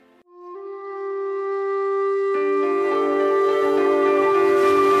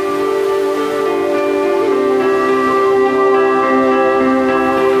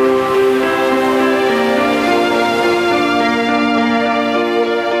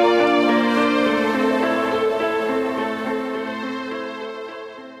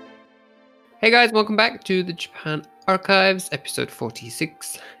Hey guys, welcome back to the Japan Archives, episode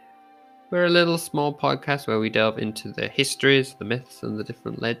 46. We're a little small podcast where we delve into the histories, the myths, and the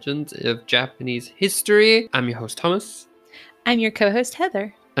different legends of Japanese history. I'm your host, Thomas. I'm your co-host,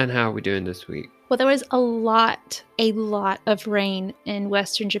 Heather. And how are we doing this week? Well, there was a lot of rain in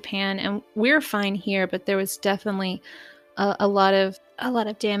Western Japan, and we're fine here, but there was definitely a lot of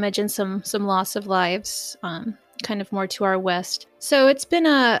damage and some loss of lives, kind of more to our west. So it's been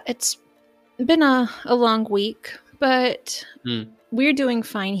a long week, but we're doing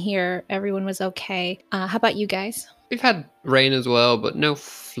fine here. Everyone was okay. How about you guys? We've had rain as well, but no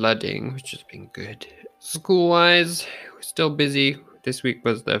flooding, which has been good. School-wise, we're still busy. This week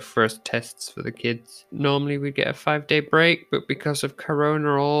was the first tests for the kids. Normally we get a 5-day break, but because of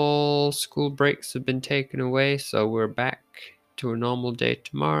Corona, all school breaks have been taken away, so we're back to a normal day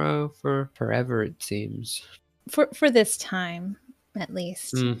tomorrow for forever, it seems. For this time, at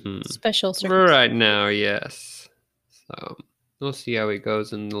least. Special circumstances. For right now, yes. So we'll see how it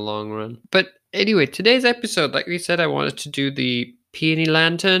goes in the long run. But anyway, today's episode, like we said, I wanted to do the Peony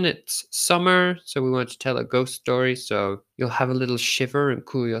Lantern. It's summer, so we want to tell a ghost story, so you'll have a little shiver and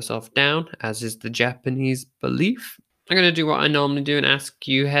cool yourself down, as is the Japanese belief. I'm going to do what I normally do and ask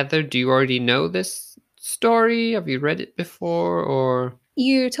you, Heather, do you already know this story? Have you read it before, or?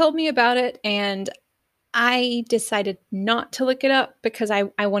 You told me about it, and I decided not to look it up because I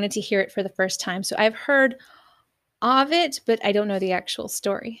wanted to hear it for the first time. So I've heard of it, but I don't know the actual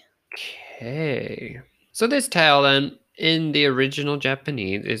story. Okay. So this tale then, in the original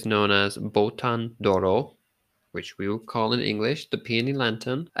Japanese, is known as Botan Doro, which we will call in English the Peony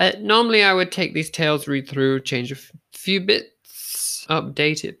Lantern. Normally I would take these tales, read through, change a few bits,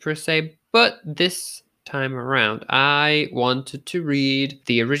 update it per se, but this time around I wanted to read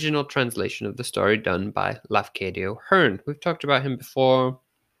the original translation of the story done by Lafcadio Hearn. We've talked about him before.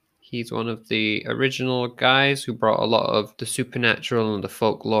 He's one of the original guys who brought a lot of the supernatural and the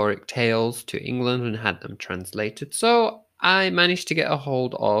folkloric tales to England and had them translated. So I managed to get a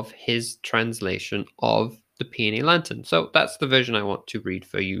hold of his translation of the Peony Lantern. So that's the version I want to read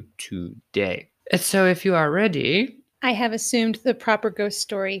for you today. So if you are ready... I have assumed the proper ghost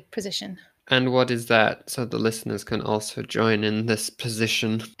story position. And what is that? So the listeners can also join in this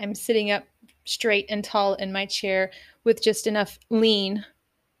position. I'm sitting up straight and tall in my chair with just enough lean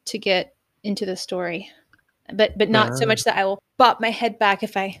to get into the story, but not so much that I will bop my head back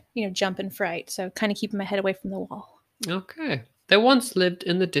if I jump in fright. So kind of keeping my head away from the wall. Okay. There once lived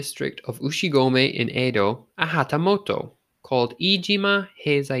in the district of Ushigome in Edo a hatamoto called Ijima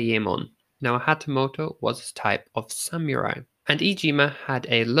Heizayemon. Now a hatamoto was a type of samurai, and Ijima had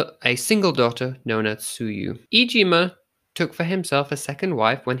a single daughter known as Tsuyu. Ijima took for himself a second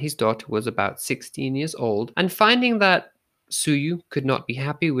wife when his daughter was about 16 years old, and finding that Tsuyu could not be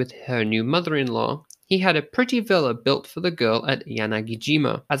happy with her new mother-in-law, he had a pretty villa built for the girl at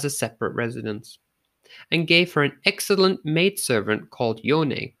Yanagijima as a separate residence, and gave her an excellent maidservant called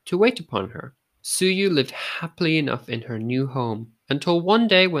Yone to wait upon her. Tsuyu lived happily enough in her new home, until one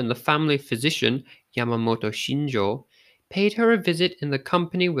day when the family physician, Yamamoto Shinjo, paid her a visit in the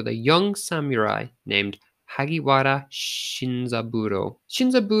company with a young samurai named Hagiwara Shinzaburo.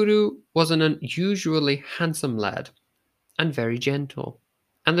 Shinzaburo was an unusually handsome lad, and very gentle,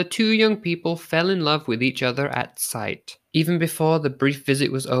 and the two young people fell in love with each other at sight. Even before the brief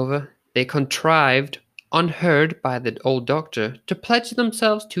visit was over, they contrived, unheard by the old doctor, to pledge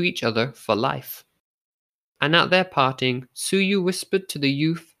themselves to each other for life. And at their parting, Tsuyu whispered to the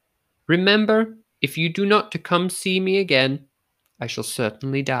youth, "Remember, if you do not to come see me again, I shall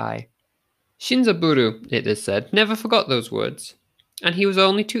certainly die." Shinzaburo, it is said, never forgot those words, and he was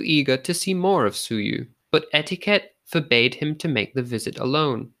only too eager to see more of Tsuyu, but etiquette forbade him to make the visit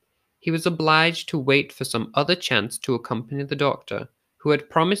alone. He was obliged to wait for some other chance to accompany the doctor, who had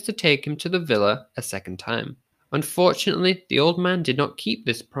promised to take him to the villa a second time. Unfortunately, the old man did not keep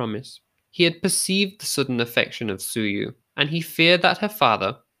this promise. He had perceived the sudden affection of Tsuyu, and he feared that her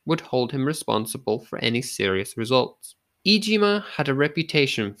father would hold him responsible for any serious results. Ijima had a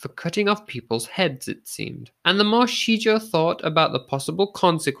reputation for cutting off people's heads, it seemed, and the more Shijo thought about the possible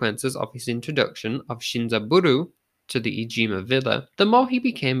consequences of his introduction of Shinzaburo to the Ijima villa, the more he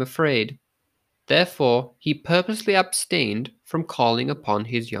became afraid. Therefore, he purposely abstained from calling upon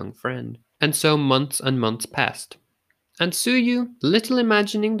his young friend. And so months and months passed. And Tsuyu, little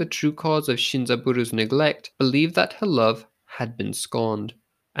imagining the true cause of Shinzaburu's neglect, believed that her love had been scorned.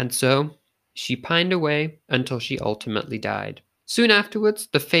 And so she pined away until she ultimately died. Soon afterwards,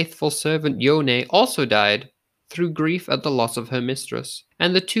 the faithful servant Yone also died through grief at the loss of her mistress,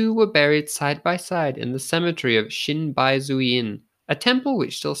 and the two were buried side by side in the cemetery of Shinbaizuin, a temple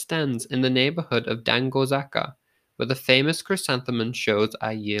which still stands in the neighborhood of Dangozaka, where the famous chrysanthemum shows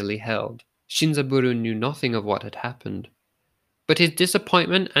are yearly held. Shinzaburo knew nothing of what had happened, but his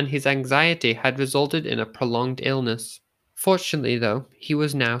disappointment and his anxiety had resulted in a prolonged illness. Fortunately, though, he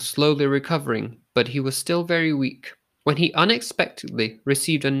was now slowly recovering, but he was still very weak, when he unexpectedly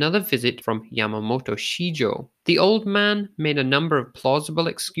received another visit from Yamamoto Shijo. The old man made a number of plausible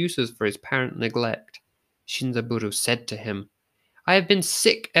excuses for his apparent neglect. Shinzaburo said to him, "I have been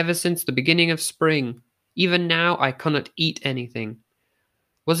sick ever since the beginning of spring. Even now I cannot eat anything.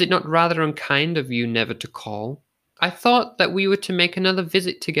 Was it not rather unkind of you never to call? I thought that we were to make another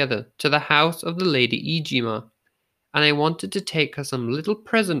visit together to the house of the Lady Ijima, and I wanted to take her some little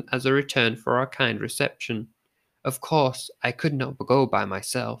present as a return for our kind reception. Of course, I could not go by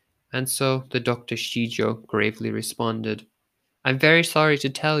myself." And so the Dr. Shijo gravely responded, "I'm very sorry to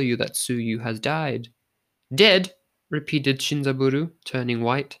tell you that Tsuyu has died." "Dead?" repeated Shinzaburo, turning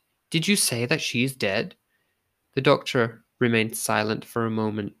white. "Did you say that she is dead?" The doctor remained silent for a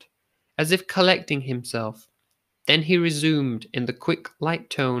moment, as if collecting himself. Then he resumed in the quick, light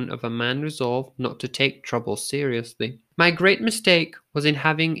tone of a man resolved not to take trouble seriously. "My great mistake was in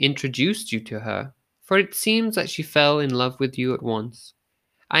having introduced you to her, for it seems that she fell in love with you at once.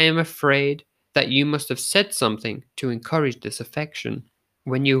 I am afraid that you must have said something to encourage this affection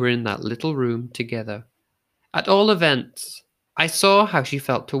when you were in that little room together. At all events, I saw how she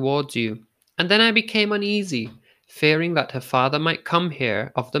felt towards you, and then I became uneasy, fearing that her father might come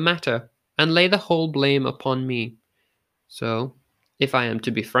here of the matter, and lay the whole blame upon me. So, if I am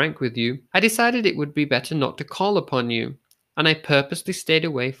to be frank with you, I decided it would be better not to call upon you, and I purposely stayed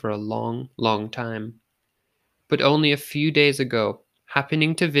away for a long, long time. But only a few days ago,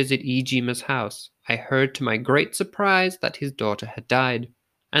 happening to visit Ijima's house, I heard to my great surprise that his daughter had died,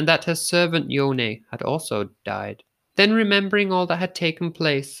 and that her servant Yone had also died. Then, remembering all that had taken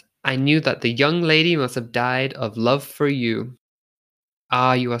place, I knew that the young lady must have died of love for you.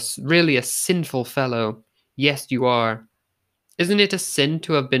 Ah, you are really a sinful fellow. Yes, you are. Isn't it a sin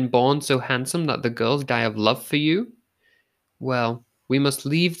to have been born so handsome that the girls die of love for you? Well, we must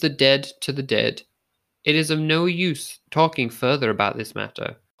leave the dead to the dead. It is of no use talking further about this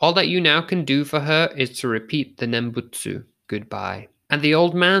matter. All that you now can do for her is to repeat the Nembutsu. Goodbye." And the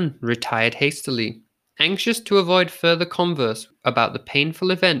old man retired hastily, anxious to avoid further converse about the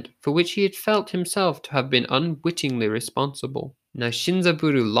painful event for which he had felt himself to have been unwittingly responsible. Now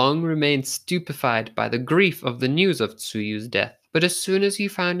Shinzaburo long remained stupefied by the grief of the news of Tsuyu's death, but as soon as he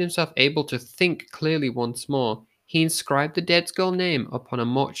found himself able to think clearly once more, he inscribed the dead girl's name upon a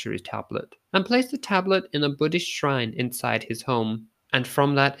mortuary tablet, and placed the tablet in a Buddhist shrine inside his home. And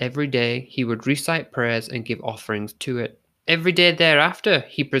from that every day he would recite prayers and give offerings to it. Every day thereafter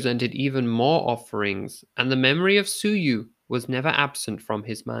he presented even more offerings, and the memory of Tsuyu was never absent from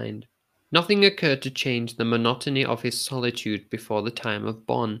his mind. Nothing occurred to change the monotony of his solitude before the time of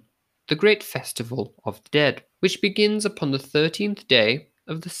Bon, the great festival of the dead, which begins upon the 13th day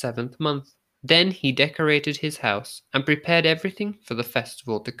of the 7th month. Then he decorated his house and prepared everything for the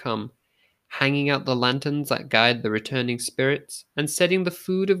festival to come, hanging out the lanterns that guide the returning spirits, and setting the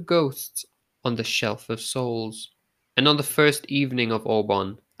food of ghosts on the shelf of souls. And on the first evening of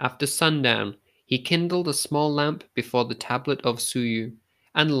Obon, after sundown, he kindled a small lamp before the tablet of Tsuyu,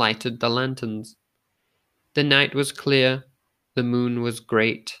 and lighted the lanterns. The night was clear, the moon was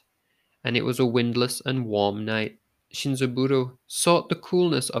great, and it was a windless and warm night. Shinzaburo sought the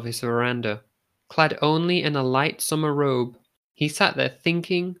coolness of his veranda. Clad only in a light summer robe, he sat there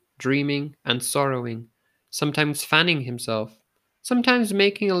thinking, dreaming, and sorrowing, sometimes fanning himself, sometimes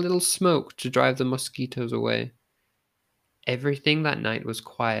making a little smoke to drive the mosquitoes away. Everything that night was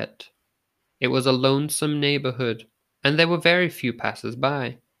quiet. It was a lonesome neighborhood, and there were very few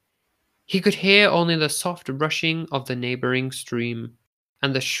passers-by. He could hear only the soft rushing of the neighboring stream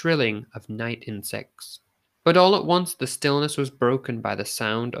and the shrilling of night insects. But all at once the stillness was broken by the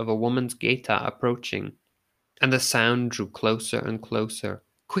sound of a woman's geita approaching, and the sound drew closer and closer,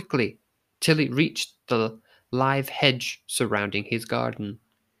 quickly, till it reached the live hedge surrounding his garden.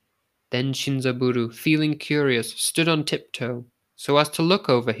 Then Shinzaburo, feeling curious, stood on tiptoe, so as to look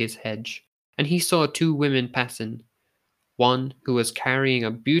over his hedge, and he saw two women passing. One who was carrying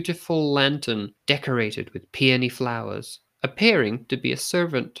a beautiful lantern decorated with peony flowers, appearing to be a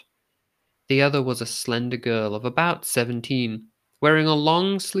servant. The other was a slender girl of about 17, wearing a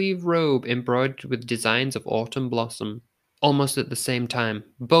long-sleeved robe embroidered with designs of autumn blossom. Almost at the same time,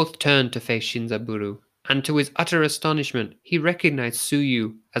 both turned to face Shinzaburo, and to his utter astonishment, he recognized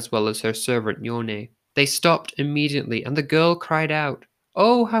Tsuyu as well as her servant Yone. They stopped immediately, and the girl cried out,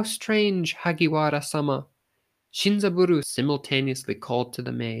 "Oh, how strange, Hagiwara-sama! Shinzaburo simultaneously called to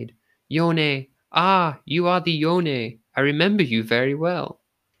the maid, Yone! Ah, you are the Yone! I remember you very well.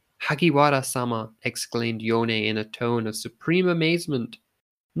 Hagiwara-sama, exclaimed Yone in a tone of supreme amazement.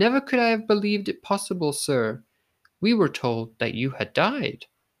 Never could I have believed it possible, sir. We were told that you had died.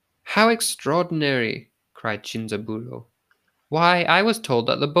 How extraordinary, cried Shinzaburo. Why, I was told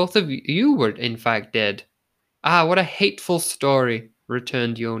that the both of you were in fact dead. Ah, what a hateful story,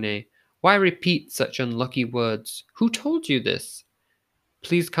 returned Yone. Why repeat such unlucky words? Who told you this?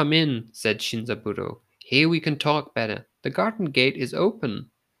 Please come in, said Shinzaburo. Here we can talk better. The garden gate is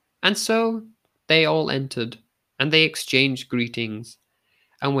open. And so they all entered, and they exchanged greetings.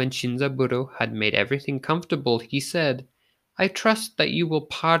 And when Shinzaburo had made everything comfortable, he said, I trust that you will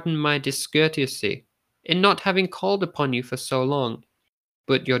pardon my discourtesy in not having called upon you for so long.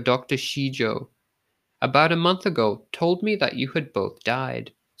 But your Dr. Shijo, about a month ago, told me that you had both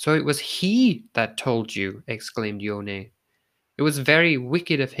died. So it was he that told you, exclaimed Yone. It was very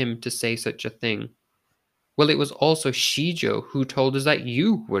wicked of him to say such a thing. Well, it was also Shijo who told us that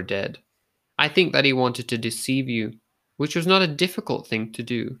you were dead. I think that he wanted to deceive you, which was not a difficult thing to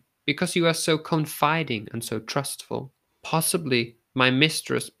do, because you are so confiding and so trustful. Possibly my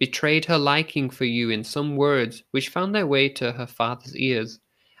mistress betrayed her liking for you in some words which found their way to her father's ears,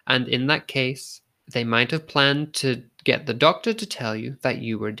 and in that case, they might have planned to get the doctor to tell you that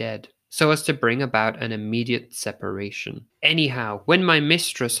you were dead, so as to bring about an immediate separation. Anyhow, when my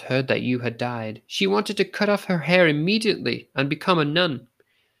mistress heard that you had died, she wanted to cut off her hair immediately and become a nun.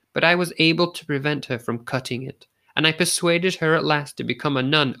 But I was able to prevent her from cutting it, and I persuaded her at last to become a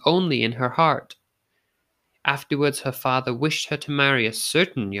nun only in her heart. Afterwards her father wished her to marry a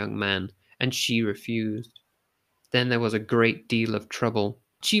certain young man, and she refused. Then there was a great deal of trouble,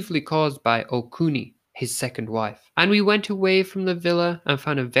 chiefly caused by Okuni, his second wife, and we went away from the villa and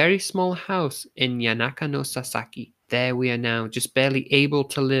found a very small house in Yanaka no Sasaki. There we are now, just barely able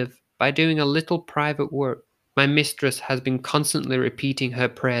to live by doing a little private work. My mistress has been constantly repeating her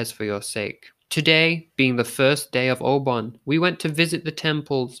prayers for your sake. Today, being the first day of Obon, we went to visit the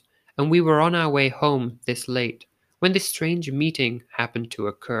temples, and we were on our way home this late, when this strange meeting happened to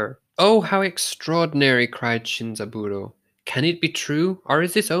occur. Oh, how extraordinary, cried Shinzaburo. Can it be true, or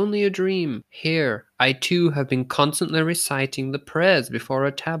is this only a dream? Here, I too have been constantly reciting the prayers before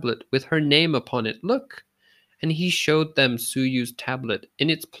a tablet with her name upon it. Look! And he showed them Tsuyu's tablet in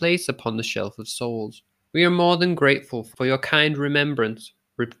its place upon the shelf of souls. We are more than grateful for your kind remembrance,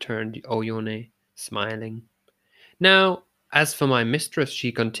 returned Oyone, smiling. Now, as for my mistress,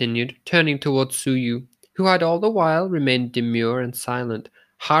 she continued, turning towards Tsuyu, who had all the while remained demure and silent,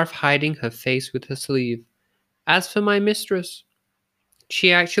 half hiding her face with her sleeve. As for my mistress,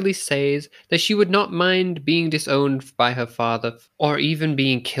 she actually says that she would not mind being disowned by her father, or even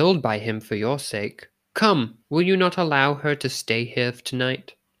being killed by him for your sake. Come, will you not allow her to stay here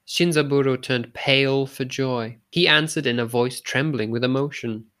tonight? Shinzaburo turned pale for joy. He answered in a voice trembling with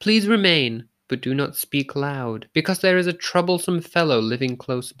emotion, Please remain, but do not speak loud, because there is a troublesome fellow living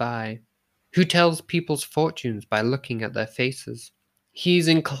close by, who tells people's fortunes by looking at their faces. He is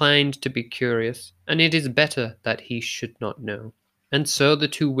inclined to be curious, and it is better that he should not know. And so the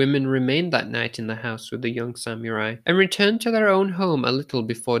two women remained that night in the house with the young samurai, and returned to their own home a little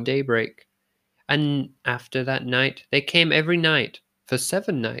before daybreak. And after that night they came every night, for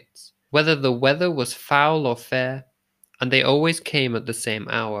 7 nights, whether the weather was foul or fair, and they always came at the same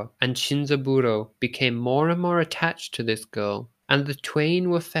hour. And Shinzaburo became more and more attached to this girl, and the twain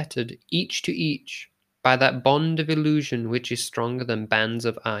were fettered, each to each, by that bond of illusion which is stronger than bands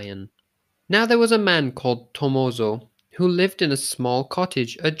of iron. Now there was a man called Tomozo, who lived in a small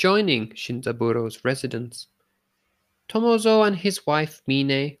cottage adjoining Shinzaburo's residence. Tomozo and his wife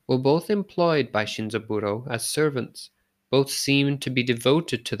Mine were both employed by Shinzaburo as servants. Both seemed to be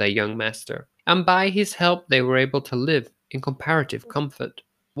devoted to their young master, and by his help they were able to live in comparative comfort.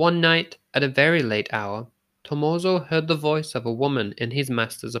 One night, at a very late hour, Tomozo heard the voice of a woman in his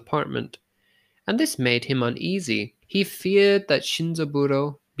master's apartment, and this made him uneasy. He feared that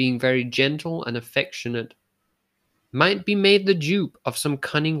Shinzaburo, being very gentle and affectionate, might be made the dupe of some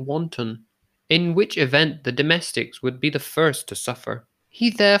cunning wanton, in which event the domestics would be the first to suffer. He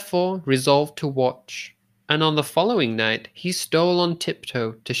therefore resolved to watch, and on the following night he stole on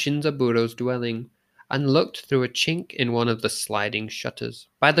tiptoe to Shinzaburo's dwelling, and looked through a chink in one of the sliding shutters.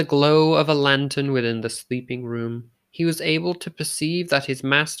 By the glow of a lantern within the sleeping room, he was able to perceive that his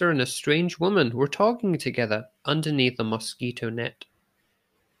master and a strange woman were talking together underneath a mosquito net.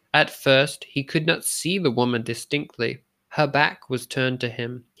 At first he could not see the woman distinctly. Her back was turned to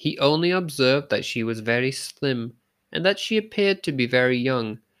him. He only observed that she was very slim, and that she appeared to be very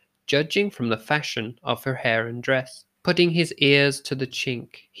young, judging from the fashion of her hair and dress. Putting his ears to the chink,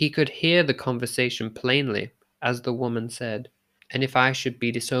 he could hear the conversation plainly, as the woman said, "And if I should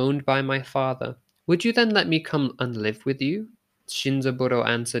be disowned by my father, would you then let me come and live with you?" Shinzaburo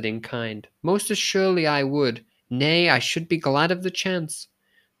answered in kind, "Most assuredly I would. Nay, I should be glad of the chance.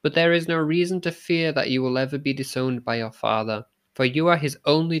 But there is no reason to fear that you will ever be disowned by your father, for you are his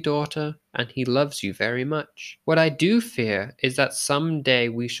only daughter, and he loves you very much. What I do fear is that some day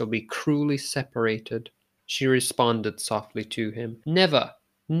we shall be cruelly separated." She responded softly to him, "Never,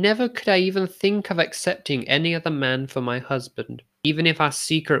 never could I even think of accepting any other man for my husband. Even if our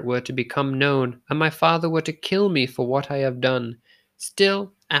secret were to become known, and my father were to kill me for what I have done,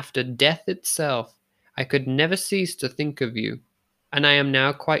 still, after death itself, I could never cease to think of you. And I am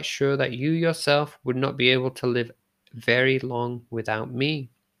now quite sure that you yourself would not be able to live very long without me."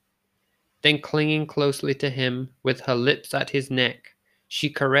 Then clinging closely to him, with her lips at his neck, she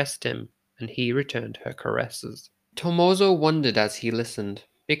caressed him, and he returned her caresses. Tomozo wondered as he listened,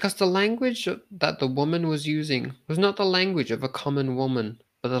 because the language that the woman was using was not the language of a common woman,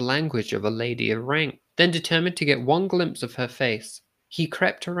 but the language of a lady of rank. Then, determined to get one glimpse of her face, he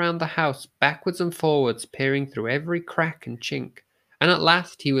crept around the house backwards and forwards, peering through every crack and chink, and at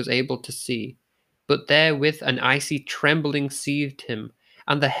last he was able to see. But therewith an icy trembling seized him,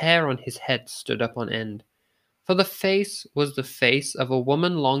 and the hair on his head stood up on end. For the face was the face of a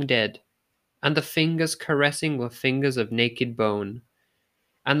woman long dead, and the fingers caressing were fingers of naked bone.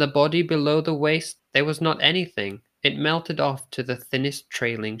 And the body below the waist, there was not anything. It melted off to the thinnest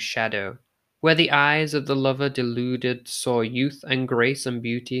trailing shadow. Where the eyes of the lover deluded saw youth and grace and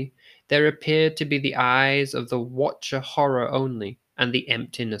beauty, there appeared to be the eyes of the watcher horror only, and the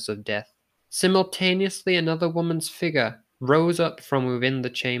emptiness of death. Simultaneously another woman's figure rose up from within the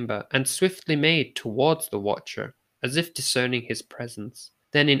chamber, and swiftly made towards the watcher, as if discerning his presence.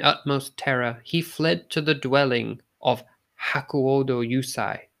 Then in utmost terror he fled to the dwelling of Hakuodo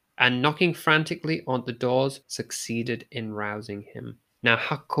Yusai, and knocking frantically on the doors, succeeded in rousing him. Now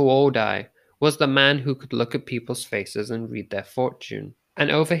Hakuodai was the man who could look at people's faces and read their fortune. And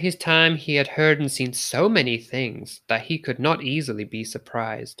over his time he had heard and seen so many things that he could not easily be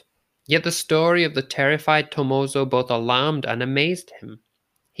surprised. Yet the story of the terrified Tomozo both alarmed and amazed him.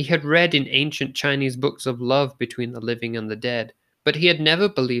 He had read in ancient Chinese books of love between the living and the dead, but he had never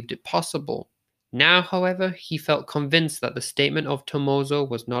believed it possible. Now, however, he felt convinced that the statement of Tomozo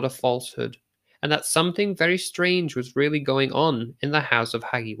was not a falsehood, and that something very strange was really going on in the house of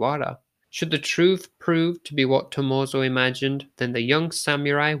Hagiwara. Should the truth prove to be what Tomozo imagined, then the young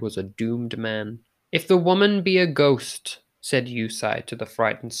samurai was a doomed man. "If the woman be a ghost," said Yusai to the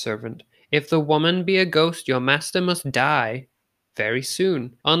frightened servant, "if the woman be a ghost, your master must die very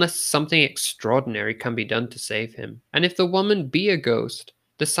soon, unless something extraordinary can be done to save him. And if the woman be a ghost,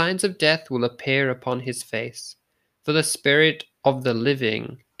 the signs of death will appear upon his face. For the spirit of the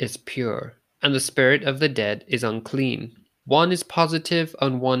living is pure, and the spirit of the dead is unclean. One is positive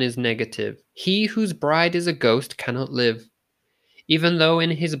and one is negative. He whose bride is a ghost cannot live. Even though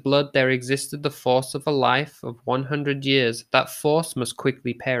in his blood there existed the force of a life of 100 years, that force must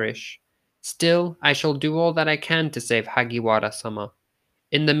quickly perish. Still, I shall do all that I can to save Hagiwara-sama.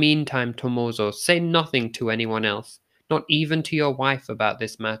 In the meantime, Tomozo, say nothing to anyone else, not even to your wife about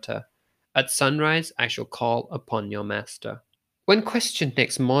this matter. At sunrise, I shall call upon your master." When questioned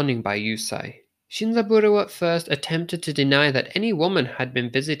next morning by Yusai, Shinzaburo at first attempted to deny that any woman had been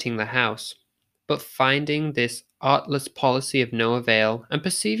visiting the house, but finding this artless policy of no avail, and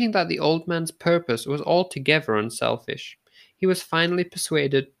perceiving that the old man's purpose was altogether unselfish, he was finally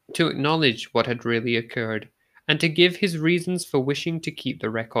persuaded to acknowledge what had really occurred, and to give his reasons for wishing to keep the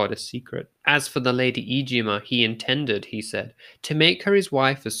record a secret. As for the Lady Ijima, he intended, he said, to make her his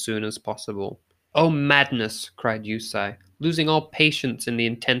wife as soon as possible. "Oh, madness!" cried Yusai, losing all patience in the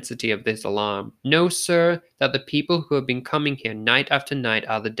intensity of this alarm. "Know, sir, that the people who have been coming here night after night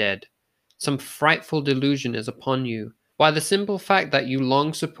are the dead. Some frightful delusion is upon you. Why, the simple fact that you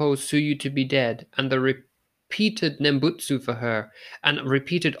long supposed Suyu to be dead, and the repeated nembutsu for her, and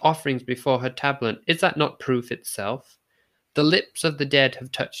repeated offerings before her tablet, is that not proof itself? The lips of the dead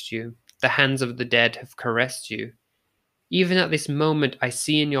have touched you, the hands of the dead have caressed you. Even at this moment I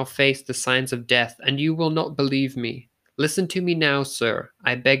see in your face the signs of death, and you will not believe me. Listen to me now, sir,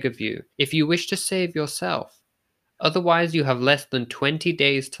 I beg of you, if you wish to save yourself. Otherwise you have less than 20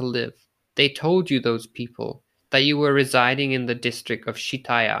 days to live. They told you, those people, that you were residing in the district of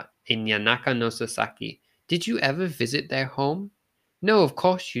Shitaya in Yanaka no Sasaki. Did you ever visit their home? No, of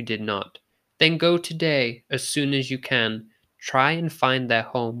course you did not. Then go today, as soon as you can. Try and find their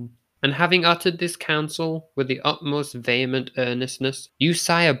home. And having uttered this counsel with the utmost vehement earnestness,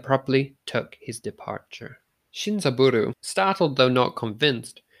 Yusai abruptly took his departure. Shinzaburo, startled though not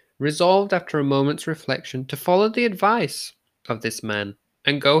convinced, resolved after a moment's reflection to follow the advice of this man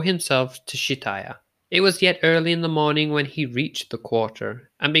and go himself to Shitaya. It was yet early in the morning when he reached the quarter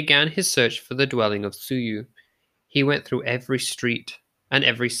and began his search for the dwelling of Tsuyu. He went through every street and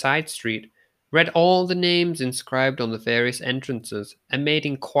every side street, read all the names inscribed on the various entrances, and made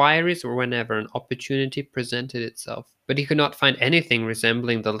inquiries whenever an opportunity presented itself. But he could not find anything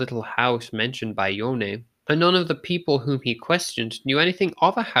resembling the little house mentioned by Yone, and none of the people whom he questioned knew anything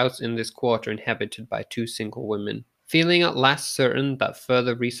of a house in this quarter inhabited by two single women. Feeling at last certain that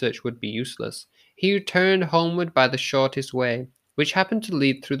further research would be useless, he returned homeward by the shortest way, which happened to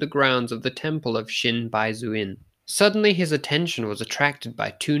lead through the grounds of the temple of Shin Baizuin. Suddenly his attention was attracted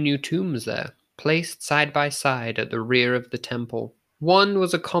by two new tombs there, placed side by side at the rear of the temple. One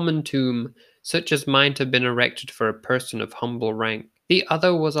was a common tomb, such as might have been erected for a person of humble rank. The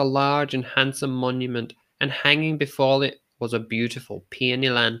other was a large and handsome monument, and hanging before it was a beautiful peony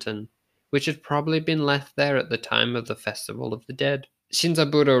lantern, which had probably been left there at the time of the Festival of the Dead.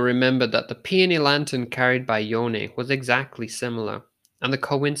 Shinzaburo remembered that the peony lantern carried by Yone was exactly similar, and the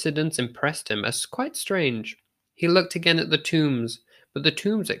coincidence impressed him as quite strange. He looked again at the tombs, but the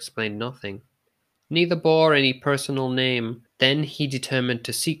tombs explained nothing. Neither bore any personal name. Then he determined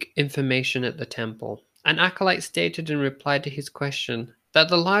to seek information at the temple. An acolyte stated in reply to his question that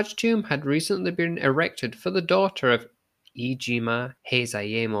the large tomb had recently been erected for the daughter of Ijima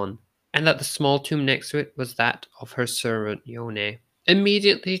Heizayemon, and that the small tomb next to it was that of her servant Yone.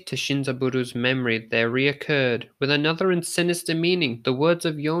 Immediately to Shinzaburu's memory there reoccurred, with another and sinister meaning, the words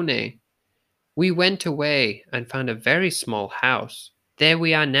of Yone. We went away and found a very small house. There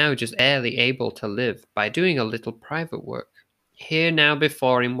we are now, just barely able to live by doing a little private work. Here now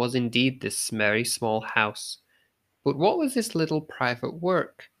before him was indeed this very small house. But what was this little private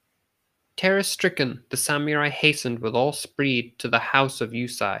work? Terror-stricken, the samurai hastened with all speed to the house of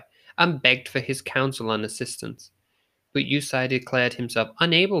Yusai and begged for his counsel and assistance. But Yusai declared himself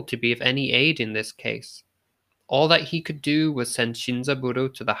unable to be of any aid in this case. All that he could do was send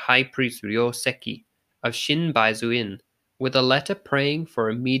Shinzaburo to the high priest Ryoseki of Shin Baizuin with a letter praying for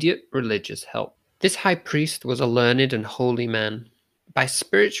immediate religious help. This high priest was a learned and holy man. By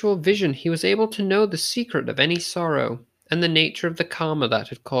spiritual vision he was able to know the secret of any sorrow and the nature of the karma that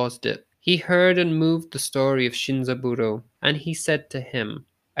had caused it. He heard and moved the story of Shinzaburo, and he said to him,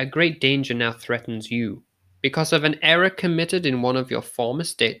 "A great danger now threatens you, because of an error committed in one of your former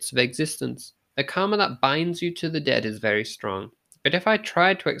states of existence. The karma that binds you to the dead is very strong, but if I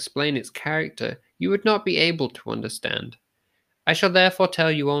tried to explain its character, you would not be able to understand. I shall therefore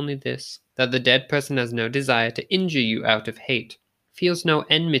tell you only this, that the dead person has no desire to injure you out of hate, feels no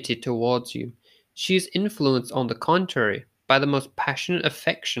enmity towards you. She is influenced, on the contrary, by the most passionate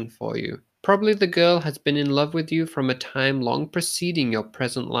affection for you. Probably the girl has been in love with you from a time long preceding your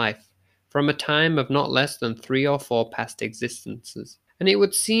present life, from a time of not less than 3 or 4 past existences. And it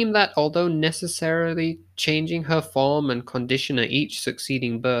would seem that although necessarily changing her form and condition at each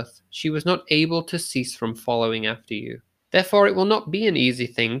succeeding birth, she was not able to cease from following after you. Therefore it will not be an easy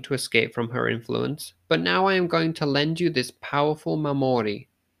thing to escape from her influence, but now I am going to lend you this powerful Mamori.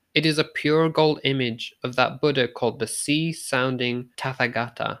 It is a pure gold image of that Buddha called the sea-sounding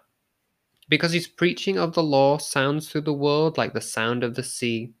Tathagata, because his preaching of the law sounds through the world like the sound of the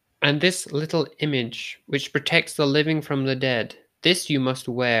sea. And this little image, which protects the living from the dead, this you must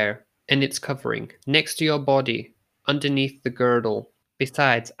wear in its covering, next to your body, underneath the girdle.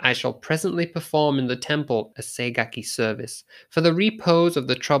 Besides, I shall presently perform in the temple a Seigaki service, for the repose of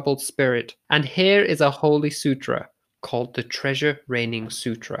the troubled spirit, and here is a holy sutra, called the Treasure Raining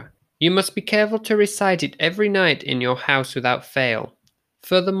Sutra. You must be careful to recite it every night in your house without fail.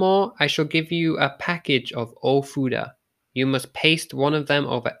 Furthermore, I shall give you a package of ofuda. You must paste one of them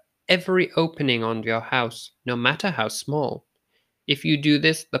over every opening on your house, no matter how small. If you do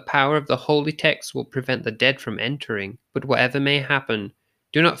this, the power of the holy text will prevent the dead from entering. But whatever may happen,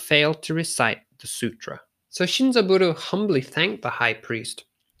 do not fail to recite the sutra." So Shinzaburo humbly thanked the high priest,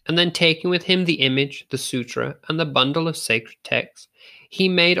 and then taking with him the image, the sutra, and the bundle of sacred texts, he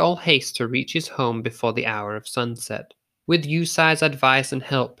made all haste to reach his home before the hour of sunset. With Yusai's advice and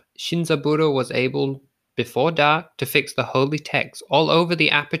help, Shinzaburo was able, before dark, to fix the holy text all over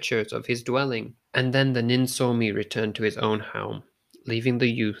the apertures of his dwelling. And then the Ninsomi returned to his own home, leaving the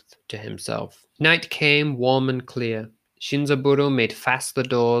youth to himself. Night came, warm and clear. Shinzaburo made fast the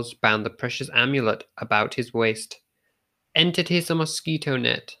doors, bound the precious amulet about his waist, entered his mosquito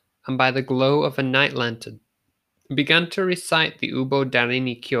net, and by the glow of a night lantern began to recite the Ubo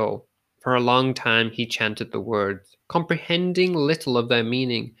Darini Kyo, For a long time he chanted the words, comprehending little of their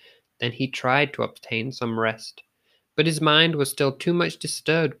meaning. Then he tried to obtain some rest, but his mind was still too much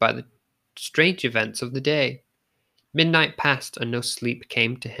disturbed by the strange events of the day. Midnight passed and no sleep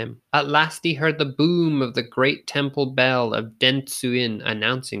came to him. At last he heard the boom of the great temple bell of Dentsuin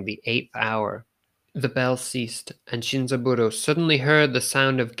announcing the 8th hour. The bell ceased, and Shinzaburo suddenly heard the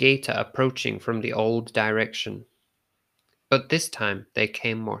sound of Geita approaching from the old direction. But this time they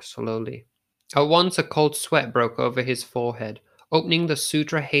came more slowly. At once a cold sweat broke over his forehead. Opening the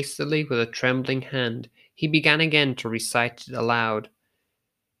sutra hastily with a trembling hand, he began again to recite it aloud.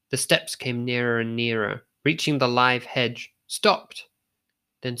 The steps came nearer and nearer, reaching the live hedge, stopped.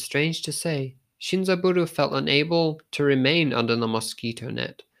 Then, strange to say, Shinzaburo felt unable to remain under the mosquito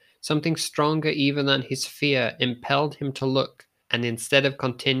net. Something stronger even than his fear impelled him to look, and instead of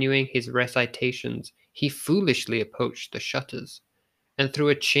continuing his recitations, he foolishly approached the shutters, and through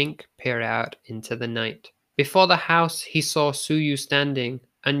a chink peered out into the night. Before the house he saw Tsuyu standing,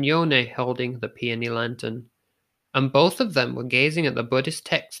 and Yone holding the peony lantern, and both of them were gazing at the Buddhist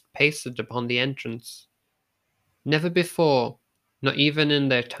text pasted upon the entrance. Never before, not even in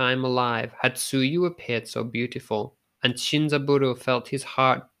their time alive, had Tsuyu appeared so beautiful, and Shinzaburo felt his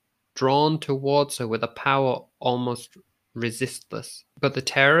heart drawn towards her with a power almost resistless. But the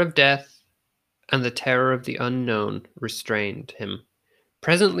terror of death and the terror of the unknown restrained him.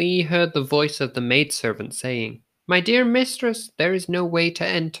 Presently he heard the voice of the maidservant saying, "My dear mistress, there is no way to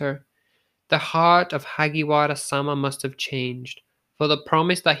enter. The heart of Hagiwara-sama must have changed, for the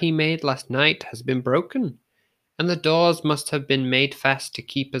promise that he made last night has been broken, and the doors must have been made fast to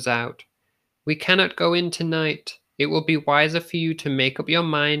keep us out. We cannot go in tonight. It will be wiser for you to make up your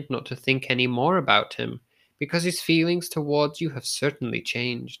mind not to think any more about him, because his feelings towards you have certainly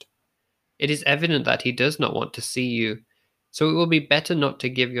changed. It is evident that he does not want to see you, so it will be better not to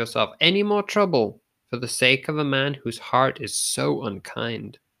give yourself any more trouble for the sake of a man whose heart is so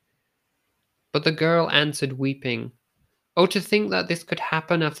unkind." But the girl answered, weeping, "Oh, to think that this could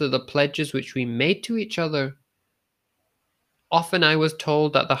happen after the pledges which we made to each other! Often I was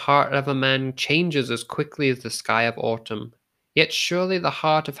told that the heart of a man changes as quickly as the sky of autumn. Yet surely the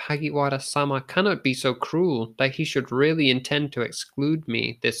heart of Hagiwara-sama cannot be so cruel that he should really intend to exclude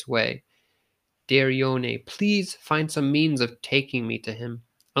me this way. Dear Yone, please find some means of taking me to him.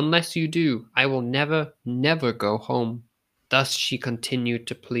 Unless you do, I will never, never go home." Thus she continued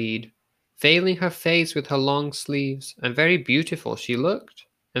to plead, veiling her face with her long sleeves, and very beautiful she looked,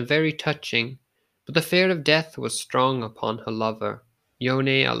 and very touching, but the fear of death was strong upon her lover. Yone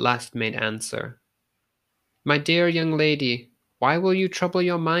at last made answer, "My dear young lady, why will you trouble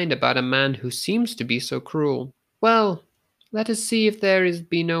your mind about a man who seems to be so cruel? Well, let us see if there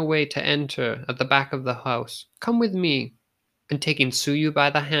be no way to enter at the back of the house. Come with me." And taking Tsuyu by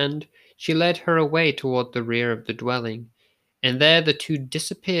the hand, she led her away toward the rear of the dwelling, and there the two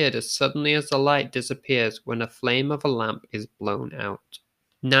disappeared as suddenly as the light disappears when a flame of a lamp is blown out.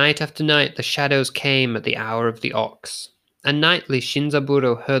 Night after night the shadows came at the hour of the ox, and nightly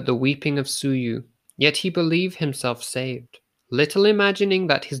Shinzaburo heard the weeping of Tsuyu, yet he believed himself saved, little imagining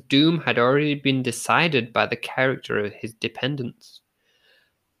that his doom had already been decided by the character of his dependents.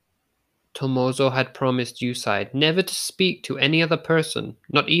 Tomozo had promised Yusai never to speak to any other person,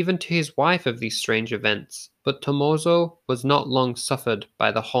 not even to his wife, of these strange events, but Tomozo was not long suffered by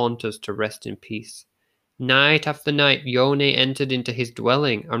the haunters to rest in peace. Night after night Yone entered into his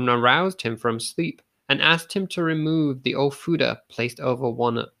dwelling and aroused him from sleep, and asked him to remove the ofuda placed over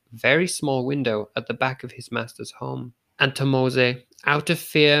one very small window at the back of his master's home. And Tomoze, out of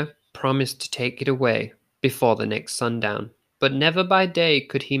fear, promised to take it away before the next sundown. But never by day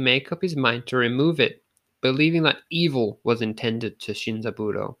could he make up his mind to remove it, believing that evil was intended to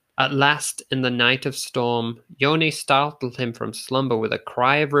Shinzaburo. At last, in the night of storm, Yone startled him from slumber with a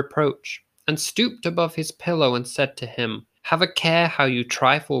cry of reproach, and stooped above his pillow and said to him, "Have a care how you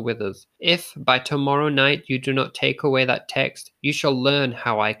trifle with us. If by tomorrow night you do not take away that text, you shall learn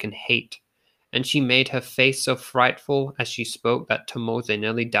how I can hate." And she made her face so frightful as she spoke that Tomoze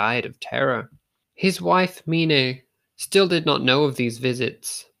nearly died of terror. His wife, Mine, still did not know of these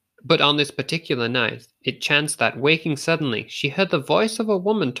visits, but on this particular night it chanced that, waking suddenly, she heard the voice of a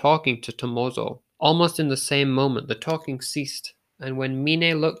woman talking to Tomozo. Almost in the same moment the talking ceased, and when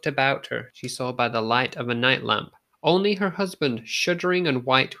Mine looked about her, she saw by the light of a night lamp only her husband, shuddering and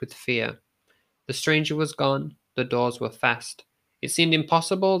white with fear. The stranger was gone, the doors were fast. It seemed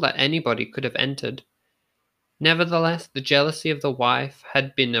impossible that anybody could have entered. Nevertheless, the jealousy of the wife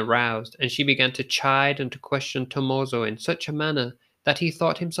had been aroused, and she began to chide and to question Tomozo in such a manner that he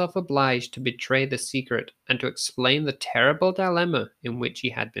thought himself obliged to betray the secret and to explain the terrible dilemma in which he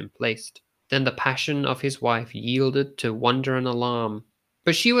had been placed. Then the passion of his wife yielded to wonder and alarm.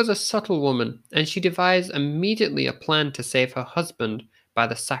 But she was a subtle woman, and she devised immediately a plan to save her husband by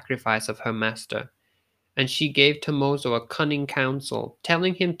the sacrifice of her master. And she gave Tomozo a cunning counsel,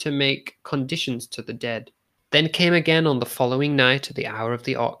 telling him to make conditions to the dead. Then came again on the following night the hour of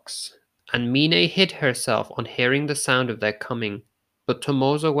the ox, and Mine hid herself on hearing the sound of their coming. But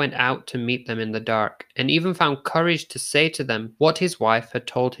Tomozo went out to meet them in the dark, and even found courage to say to them what his wife had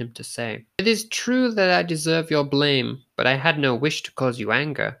told him to say. It is true that I deserve your blame, but I had no wish to cause you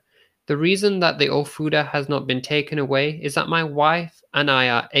anger. The reason that the Ofuda has not been taken away is that my wife and I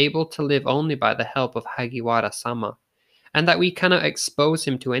are able to live only by the help of Hagiwara-sama, and that we cannot expose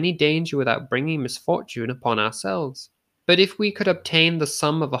him to any danger without bringing misfortune upon ourselves. But if we could obtain the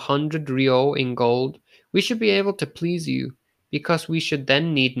sum of 100 ryo in gold, we should be able to please you, because we should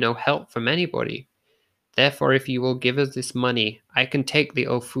then need no help from anybody. Therefore, if you will give us this money, I can take the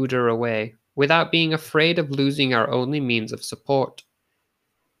Ofuda away, without being afraid of losing our only means of support.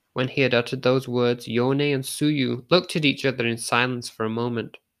 When he had uttered those words, Yone and Tsuyu looked at each other in silence for a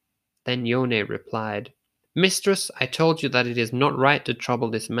moment. Then Yone replied, Mistress, I told you that it is not right to trouble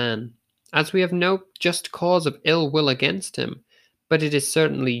this man, as we have no just cause of ill will against him, but it is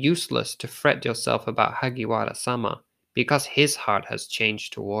certainly useless to fret yourself about Hagiwara-sama, because his heart has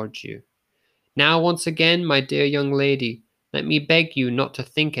changed towards you. Now once again, my dear young lady, let me beg you not to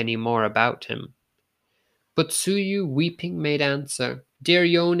think any more about him. But Tsuyu, weeping, made answer, Dear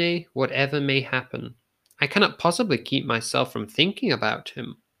Yone, whatever may happen, I cannot possibly keep myself from thinking about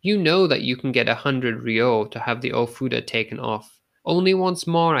him. You know that you can get 100 ryo to have the Ofuda taken off. Only once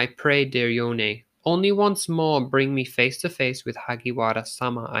more, I pray, dear Yone, only once more bring me face to face with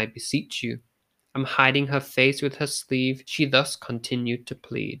Hagiwara-sama, I beseech you. And hiding her face with her sleeve, she thus continued to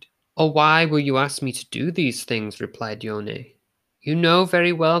plead. Oh, why will you ask me to do these things? Replied Yone. You know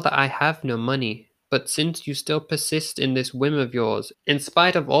very well that I have no money, but since you still persist in this whim of yours, in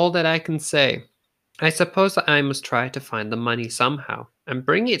spite of all that I can say, I suppose that I must try to find the money somehow, and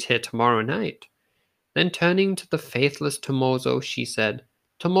bring it here tomorrow night. Then turning to the faithless Tomozo, she said,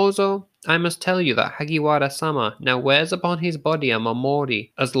 Tomozo, I must tell you that Hagiwara-sama now wears upon his body a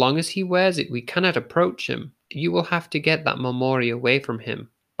mamori. As long as he wears it, we cannot approach him. You will have to get that mamori away from him,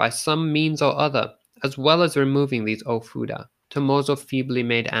 by some means or other, as well as removing these Ofuda. Tomozo feebly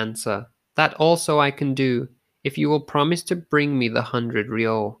made answer, That also I can do, if you will promise to bring me the 100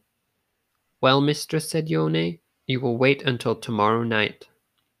 ryo. Well, mistress, said Yone, you will wait until tomorrow night.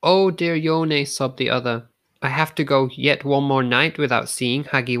 Oh, dear Yone, sobbed the other, I have to go yet one more night without seeing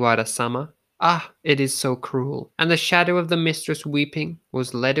Hagiwara-sama. Ah, it is so cruel. And the shadow of the mistress weeping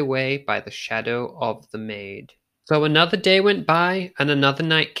was led away by the shadow of the maid. So another day went by, and another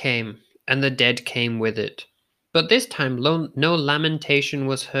night came, and the dead came with it. But this time no lamentation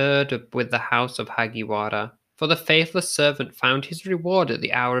was heard with the house of Hagiwara, for the faithless servant found his reward at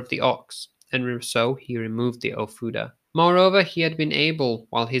the hour of the ox, and so he removed the Ofuda. Moreover, he had been able,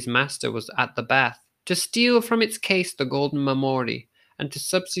 while his master was at the bath, to steal from its case the golden mamori, and to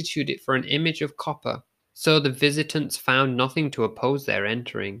substitute it for an image of copper. So the visitants found nothing to oppose their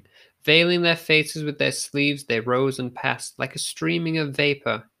entering. Veiling their faces with their sleeves, they rose and passed, like a streaming of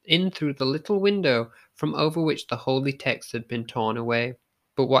vapour, in through the little window from over which the holy text had been torn away.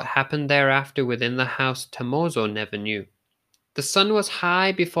 But what happened thereafter within the house Tomozo never knew. The sun was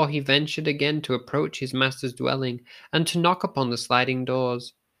high before he ventured again to approach his master's dwelling and to knock upon the sliding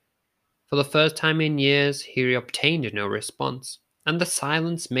doors. For the first time in years he obtained no response, and the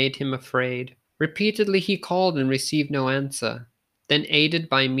silence made him afraid. Repeatedly he called and received no answer. Then, aided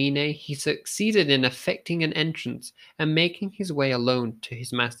by Mine, he succeeded in effecting an entrance and making his way alone to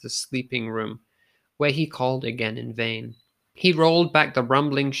his master's sleeping room, where he called again in vain. He rolled back the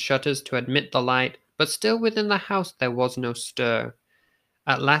rumbling shutters to admit the light, but still within the house there was no stir.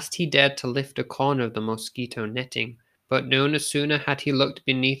 At last he dared to lift a corner of the mosquito netting, but no sooner had he looked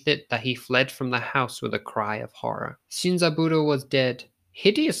beneath it than he fled from the house with a cry of horror. Shinzaburo was dead,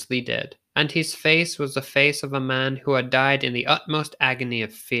 hideously dead, and his face was the face of a man who had died in the utmost agony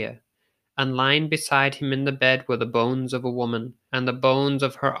of fear. And lying beside him in the bed were the bones of a woman, and the bones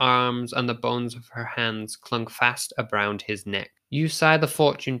of her arms and the bones of her hands clung fast around his neck. Yusai the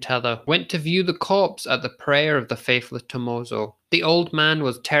fortune-teller went to view the corpse at the prayer of the faithless Tomozo. The old man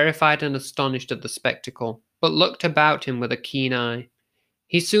was terrified and astonished at the spectacle, but looked about him with a keen eye.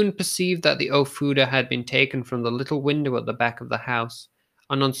 He soon perceived that the Ofuda had been taken from the little window at the back of the house,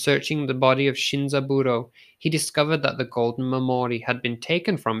 and on searching the body of Shinzaburo, he discovered that the golden mamori had been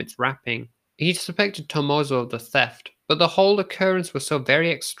taken from its wrapping. He suspected Tomozo of the theft, But the whole occurrence was so very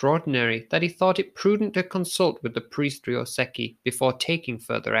extraordinary that he thought it prudent to consult with the priest Ryoseki before taking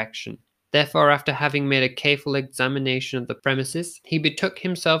further action. Therefore, after having made a careful examination of the premises, he betook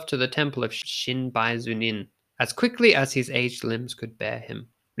himself to the temple of Shinbaizunin as quickly as his aged limbs could bear him.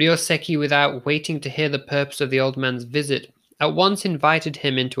 Ryoseki, without waiting to hear the purpose of the old man's visit, at once invited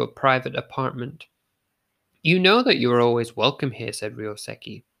him into a private apartment. "You know that you are always welcome here," said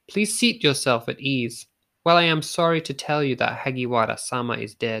Ryoseki. "Please seat yourself at ease. Well, I am sorry to tell you that Hagiwara-sama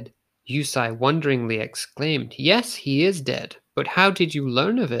is dead." Yusai wonderingly exclaimed, "Yes, he is dead. But how did you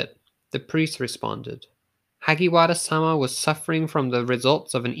learn of it?" The priest responded, "Hagiwara-sama was suffering from the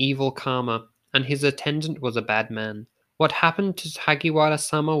results of an evil karma, and his attendant was a bad man. What happened to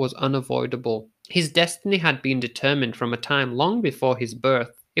Hagiwara-sama was unavoidable. His destiny had been determined from a time long before his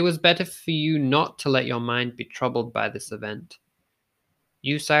birth. It was better for you not to let your mind be troubled by this event."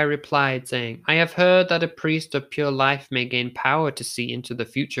 Yusai replied, saying, "I have heard that a priest of pure life may gain power to see into the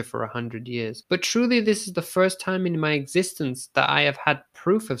future for 100 years, but truly this is the first time in my existence that I have had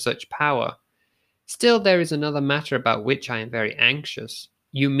proof of such power. Still, there is another matter about which I am very anxious."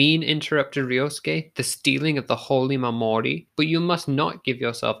 "You mean," interrupted Ryosuke, "the stealing of the holy Mamori? But you must not give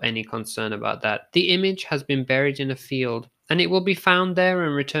yourself any concern about that. The image has been buried in a field, and it will be found there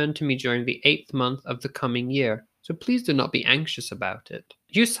and returned to me during the 8th month of the coming year. So please do not be anxious about it."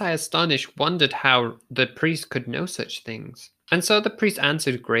 Yusai, astonished, wondered how the priest could know such things. And so the priest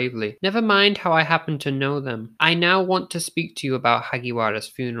answered gravely, "Never mind how I happen to know them. I now want to speak to you about Hagiwara's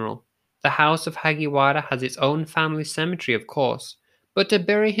funeral. The house of Hagiwara has its own family cemetery, of course, but to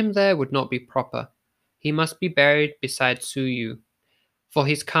bury him there would not be proper. He must be buried beside Tsuyu, for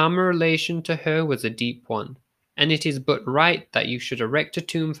his karma relation to her was a deep one, and it is but right that you should erect a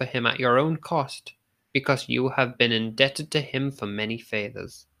tomb for him at your own cost, because you have been indebted to him for many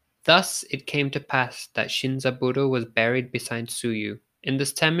favors." Thus it came to pass that Shinzaburo was buried beside Tsuyu in the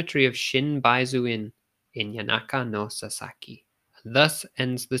cemetery of Shinbaizu-in in Yanaka no Sasaki. And thus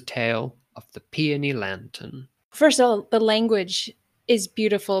ends the tale of the Peony Lantern. First of all, the language is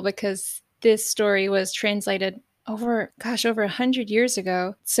beautiful because this story was translated over 100 years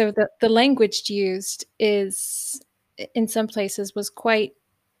ago. So the language used is, in some places, was quite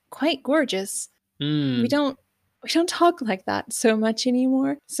gorgeous. We don't talk like that so much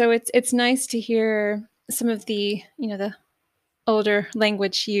anymore. So it's nice to hear some of the the older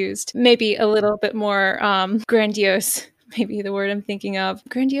language used, maybe a little bit more grandiose. Maybe the word I'm thinking of.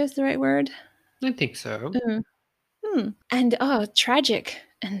 Grandiose, the right word? I think so. And tragic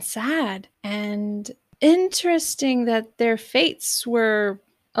and sad and interesting that their fates were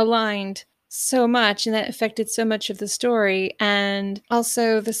aligned so much and that affected so much of the story. And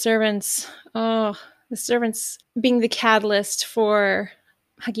also the servants being the catalyst for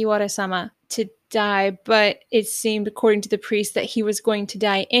Hagiwara-sama to die, but it seemed, according to the priest, that he was going to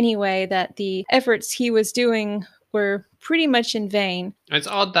die anyway, that the efforts he was doing were pretty much in vain. It's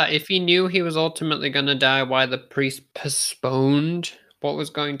odd that if he knew he was ultimately going to die, why the priest postponed what was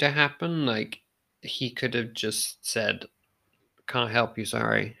going to happen. Like, he could have just said, "Can't help you,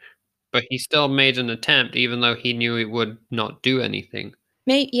 sorry." But he still made an attempt, even though he knew it would not do anything.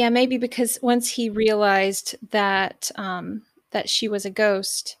 Maybe because once he realized that that she was a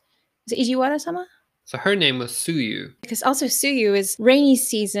ghost. Is it Ijiwara-sama? So her name was Tsuyu. Because also Tsuyu is rainy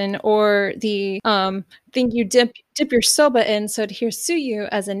season, or the thing you dip your soba in. So to hear Tsuyu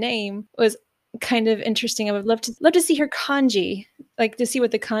as a name was kind of interesting. I would love to see her kanji, like to see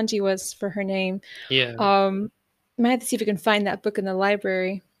what the kanji was for her name. Yeah. Might have to see if we can find that book in the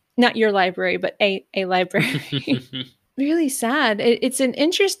library. Not your library, but a library. Really sad. It's an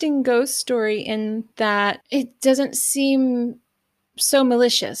interesting ghost story in that it doesn't seem so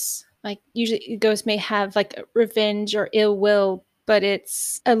malicious. Like usually ghosts may have like revenge or ill will, but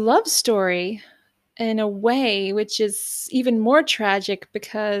it's a love story in a way, which is even more tragic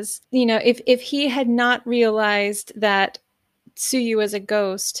because, if he had not realized that Tsuyu was a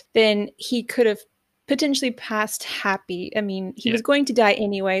ghost, then he could have potentially passed happy. I mean, he was going to die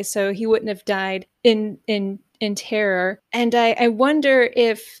anyway, so he wouldn't have died in terror. And I wonder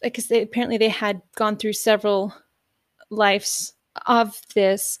if, because apparently they had gone through several lives of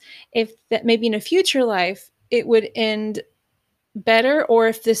this, if that maybe in a future life it would end better, or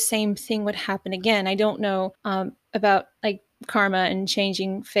if the same thing would happen again. I don't know about like karma and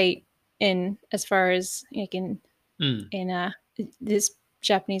changing fate in as far as like in this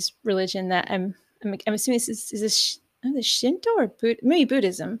Japanese religion that I'm assuming is this Shinto or maybe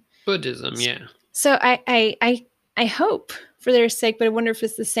Buddhism. Buddhism, yeah. So I hope for their sake, but I wonder if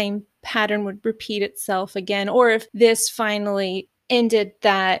it's the same pattern would repeat itself again, or if this finally ended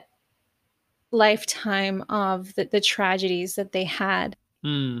that lifetime of the tragedies that they had.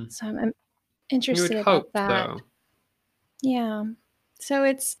 Hmm. So I'm You would interested about hope that. so. Yeah. So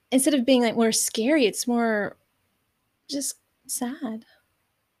it's instead of being like more scary, it's more just sad,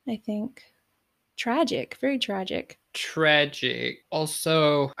 I think. Tragic, very tragic. Tragic.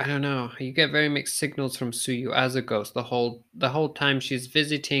 Also, I don't know. You get very mixed signals from Suyu as a ghost. The whole time she's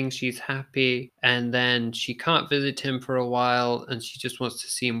visiting, she's happy, and then she can't visit him for a while, and she just wants to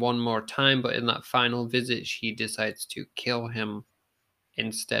see him one more time. But in that final visit, she decides to kill him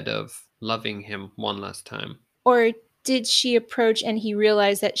instead of loving him one last time. Or did she approach and he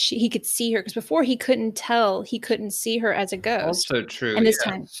realized that he could see her? Because before he couldn't tell, he couldn't see her as a ghost. Also true, And this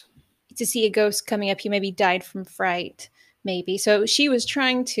time, yes. to see a ghost coming up, he maybe died from fright, maybe. So she was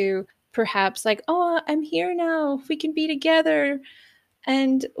trying to perhaps like, oh, I'm here now. We can be together.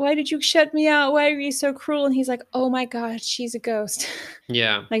 And why did you shut me out? Why are you so cruel? And he's like, oh my God, she's a ghost.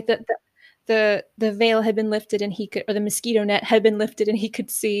 Yeah. Like the veil had been lifted and he could, or the mosquito net had been lifted and he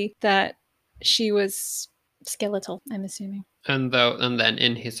could see that she was skeletal, I'm assuming. And then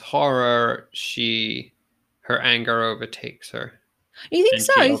in his horror, her anger overtakes her, You think and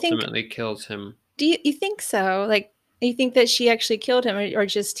so? she You think, ultimately kills him. you think so? Like, you think that she actually killed him or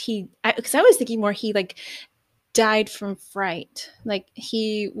just he, because I was thinking more he like died from fright. Like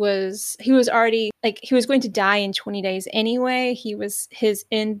he was already like he was going to die in 20 days anyway. His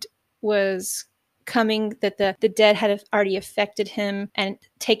end was coming, that the dead had already affected him and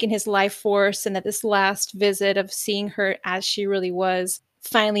taken his life force, and that this last visit of seeing her as she really was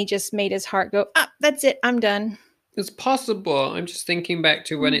finally just made his heart go, ah, that's it, I'm done. It's possible. I'm just thinking back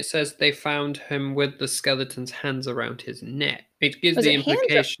to when it says they found him with the skeleton's hands around his neck. It gives Was the it hands or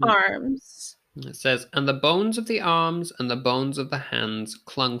implication. arms? It says, and the bones of the arms and the bones of the hands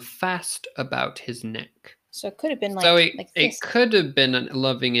clung fast about his neck. So it could have been So like it this. could have been a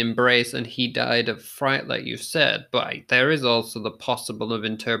loving embrace and he died of fright, like you said, but there is also the possible of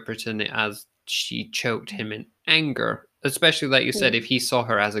interpreting it as she choked him in anger, especially like you said, if he saw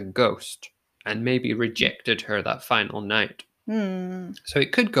her as a ghost and maybe rejected her that final night. Hmm. So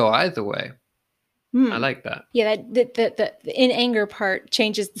it could go either way. I Hmm. like that. Yeah, the in anger part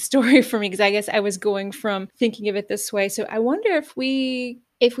changes the story for me, because I guess I was going from thinking of it this way. So I wonder if we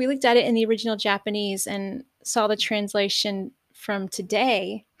looked at it in the original Japanese and saw the translation from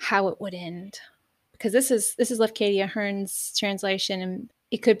today, how it would end. Because this is Lefcadia Hearn's translation, and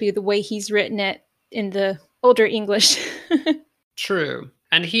it could be the way he's written it in the older English. True.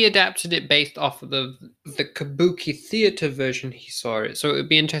 And he adapted it based off of the kabuki theater version he saw it. So it would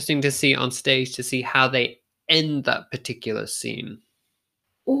be interesting to see on stage to see how they end that particular scene.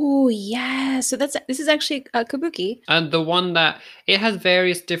 Oh yeah, so this is actually kabuki. And the one that it has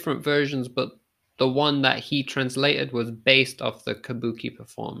various different versions, but the one that he translated was based off the kabuki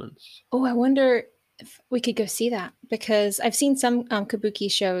performance. Oh, I wonder if we could go see that, because I've seen some kabuki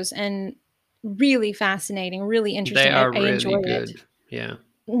shows and really fascinating, really They interesting. I, are I enjoy really it. good. Yeah.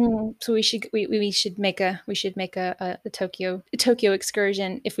 So we should make a Tokyo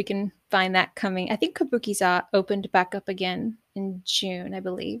excursion if we can find that coming. I think Kabuki's opened back up again in June, I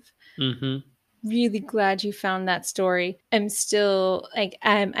believe. Mm-hmm. Really glad you found that story. I'm still like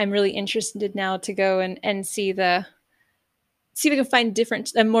I'm really interested now to go and see if we can find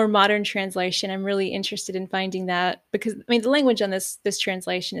a more modern translation. I'm really interested in finding that, because I mean the language on this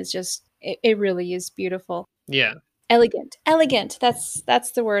translation is just it really is beautiful. Yeah. Elegant,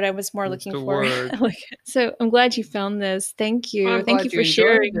 that's the word I was more That's looking the for. word. Elegant. So I'm glad you found this. Thank you, I'm thank you glad you for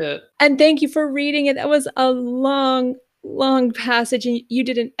enjoyed sharing, it. and thank you for reading it. That was a long passage and you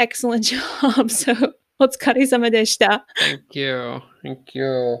did an excellent job. So otsukare-sama deshita. Thank you. Thank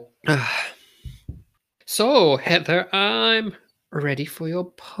you. So, Heather, I'm ready for your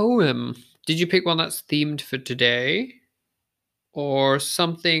poem. Did you pick one that's themed for today? Or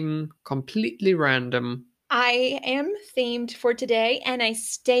something completely random? I am themed for today and I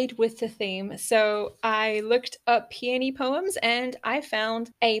stayed with the theme. So I looked up peony poems and I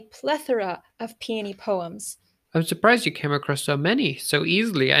found a plethora of peony poems. I'm surprised you came across so many so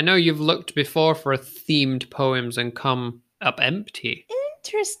easily. I know you've looked before for themed poems and come up empty.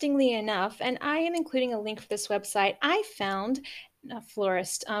 Interestingly enough, and I am including a link for this website, I found a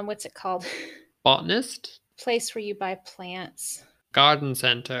florist. What's it called? Botanist? Place where you buy plants. Garden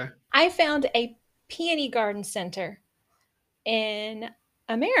center. I found a peony garden center in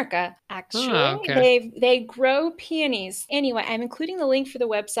America. Ah, Actually, okay. they grow peonies. Anyway, I'm including the link for the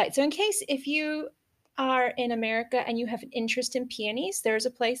website. So in case if you are in America and you have an interest in peonies, there's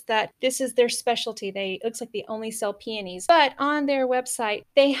a place that this is their specialty. It looks like they only sell peonies, but on their website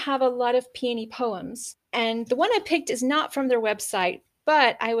they have a lot of peony poems. And the one I picked is not from their website,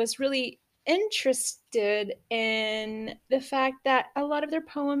 but I was really interested in the fact that a lot of their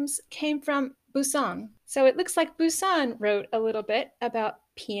poems came from Busan. So it looks like Busan wrote a little bit about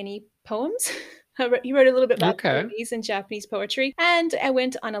peony poems. He wrote a little bit about Okay. peonies and Japanese poetry. And I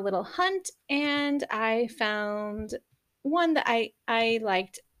went on a little hunt and I found one that I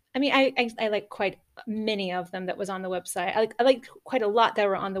liked. I mean, I like quite many of them that was on the website. I like quite a lot that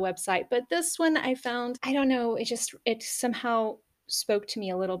were on the website, but this one I found, I don't know, it somehow spoke to me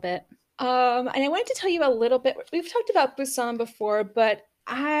a little bit. And I wanted to tell you a little bit. We've talked about Busan before, but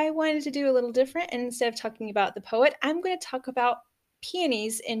I wanted to do a little different. And instead of talking about the poet, I'm going to talk about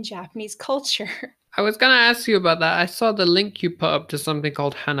peonies in Japanese culture. I was gonna ask you about that. I saw the link you put up to something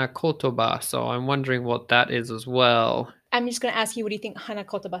called Hanakotoba, so I'm wondering what that is as well. I'm just going to ask you, what do you think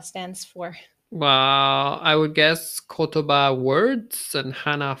Hanakotoba stands for? Well, I would guess kotoba words and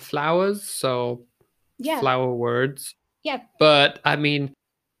hana flowers, so Yeah, flower words. yeah. But I mean,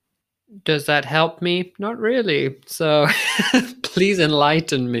 does that help me? Not really. So please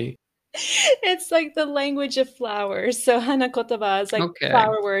enlighten me. It's like the language of flowers. So Hanakotoba is like Okay.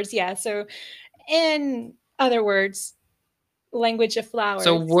 flower words. Yeah. So in other words, language of So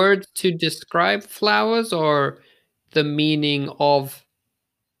flowers. words to describe flowers or the meaning of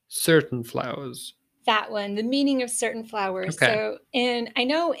certain flowers? That one, the meaning of certain flowers. Okay. So,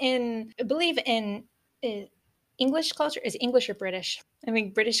 I believe in uh, English culture, is it English or British? I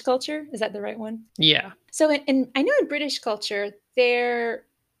mean, British culture, is that the right one? Yeah. So, I know in British culture, there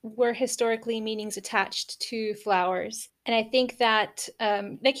were historically meanings attached to flowers. And I think that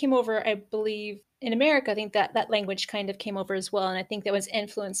they came over, I believe, in America. I think that that language kind of came over as well. And I think that was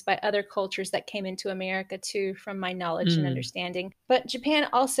influenced by other cultures that came into America too, from my knowledge and Mm. understanding. But Japan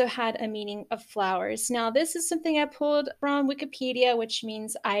also had a meaning of flowers. Now, this is something I pulled from Wikipedia, which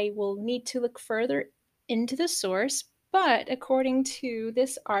means I will need to look further into the source. But according to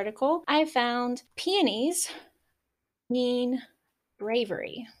this article, I found peonies mean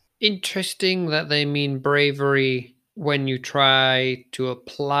bravery. Interesting that they mean bravery when you try to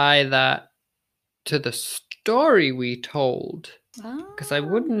apply that to the story we told. Because Ah,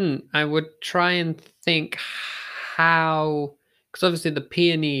 I would try and think how, because obviously the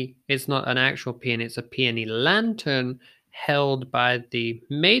peony is not an actual peony, it's a peony lantern held by the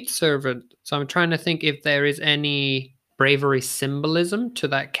maidservant. So I'm trying to think if there is any bravery symbolism to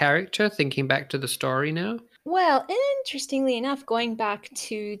that character, thinking back to the story now. well, interestingly enough, going back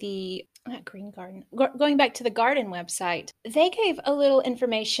to the Green Garden, going back to the garden website, they gave a little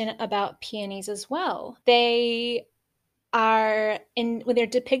information about peonies as well. They are in when they're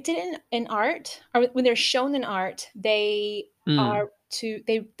depicted in art, or when they're shown in art, they Mm, are to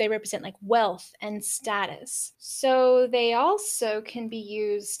they represent like wealth and status. So they also can be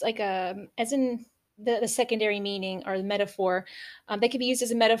used like as in the secondary meaning or the metaphor. They can be used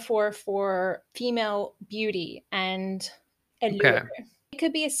as a metaphor for female beauty and allure. okay. It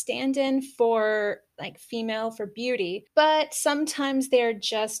could be a stand-in for like female for beauty, but sometimes they're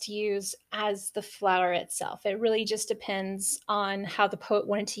just used as the flower itself. It really just depends on how the poet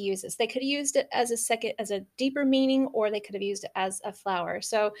wanted to use this. They could have used it as as a deeper meaning, or they could have used it as a flower.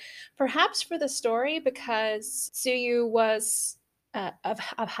 So perhaps for the story, because Tsuyu was of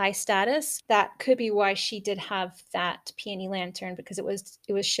high status, that could be why she did have that peony lantern, because it was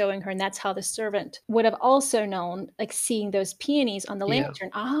showing her, and that's how the servant would have also known, like seeing those peonies on the Yeah. lantern.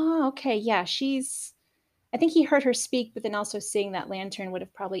 Oh, okay, yeah, she's. I think he heard her speak, but then also seeing that lantern would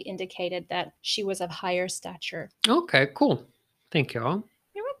have probably indicated that she was of higher stature. Okay, cool. Thank you all.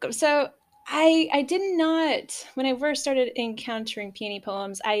 You're welcome. So I did not, when I first started encountering peony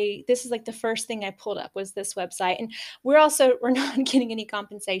poems, I this is like the first thing I pulled up was this website. And we're not getting any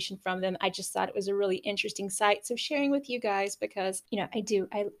compensation from them. I just thought it was a really interesting site. So sharing with you guys, because I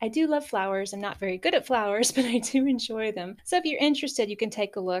do love flowers. I'm not very good at flowers, but I do enjoy them. So if you're interested, you can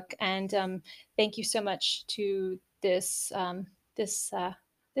take a look. And thank you so much to this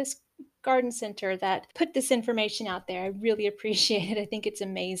garden center that put this information out there. I really appreciate it. I think it's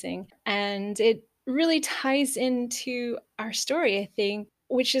amazing. And it really ties into our story, I think,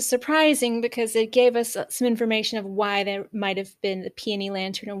 which is surprising because it gave us some information of why there might have been the peony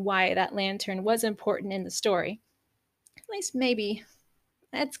lantern and why that lantern was important in the story. At least maybe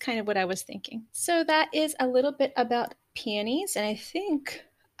that's kind of what I was thinking. So that is a little bit about peonies, and I think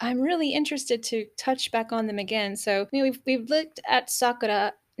I'm really interested to touch back on them again. So we've looked at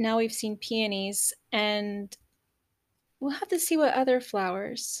sakura, now we've seen peonies, and we'll have to see what other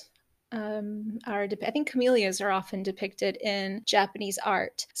flowers are. I think camellias are often depicted in Japanese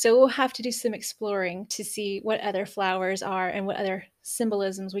art, so we'll have to do some exploring to see what other flowers are and what other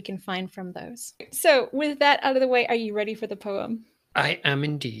symbolisms we can find from those. So with that out of the way, are you ready for the poem? I am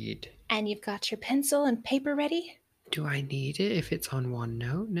indeed. And you've got your pencil and paper ready? Do I need it if it's on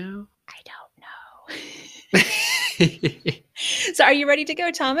OneNote now? I don't know. So are you ready to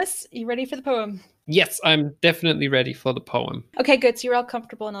go, Thomas? You ready for the poem? Yes, I'm definitely ready for the poem. Okay, good. So you're all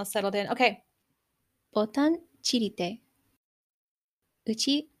comfortable and all settled in. Okay. 보단 지리대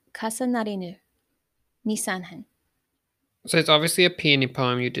우치 가사나리누 니산한. So it's obviously a peony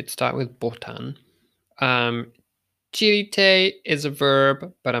poem. You did start with botan. Chirite is a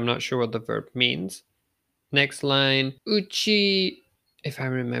verb, but I'm not sure what the verb means. Next line, uchi, if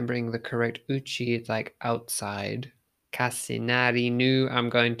I'm remembering the correct uchi, it's like outside. Kasinari nu, I'm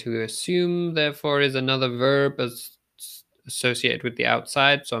going to assume, therefore, is another verb associated with the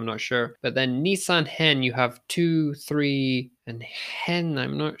outside, so I'm not sure. But then Nisan hen, you have 2, 3, and hen,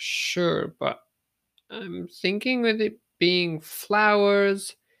 I'm not sure, but I'm thinking with it being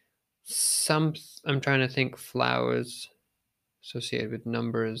flowers. I'm trying to think flowers associated with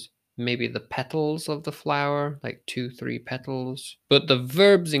numbers. Maybe the petals of the flower, like 2, 3 petals. But the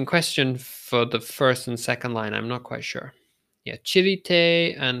verbs in question for the first and second line, I'm not quite sure. Yeah,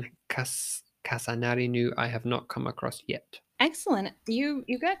 chirite and kasanarinu, I have not come across yet. Excellent. You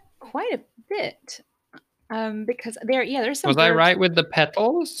got quite a bit. Because there's some Was I verbs. right with the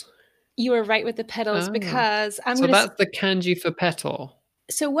petals? You were right with the petals Oh. because So that's the kanji for petal.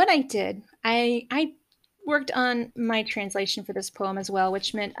 So what I did, I worked on my translation for this poem as well,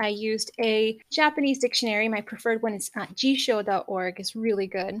 which meant I used a Japanese dictionary. My preferred one is jisho.org. It's really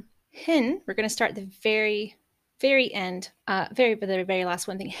good. Hin, we're going to start the very end, the very last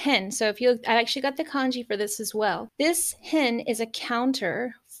one thing, hin. So if you look, I actually got the kanji for this as well. This hin is a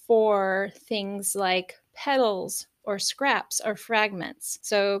counter for things like petals or scraps or fragments.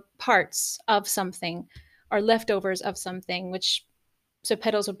 So parts of something or leftovers of something, so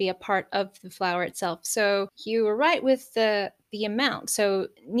petals would be a part of the flower itself. So you were right with the amount. So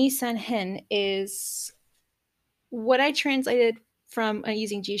Nisan hen is what I translated from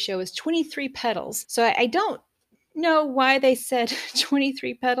using Jisho is 23 petals. So I don't know why they said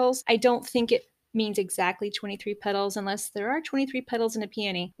 23 petals. I don't think it means exactly 23 petals unless there are 23 petals in a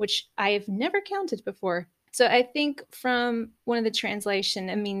peony, which I have never counted before. So I think from one of the translation,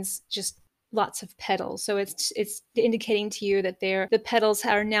 it means just lots of petals. So it's indicating to you that the petals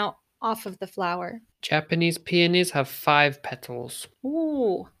are now off of the flower. Japanese peonies have 5 petals.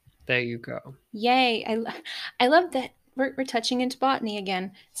 Ooh. There you go. Yay. I love that we're touching into botany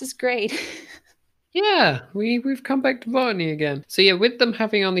again. This is great. Yeah, we've come back to botany again. So yeah, with them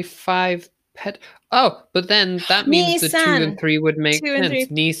having only 5 but then that means the 2 and 3 would make sense.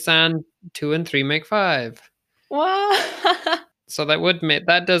 Nissan 2 and 3 make 5. Wow. So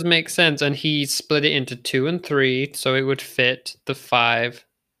that does make sense, and he split it into 2 and 3, so it would fit the 5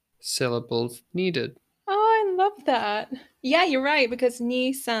 syllables needed. Oh, I love that. Yeah, you're right, because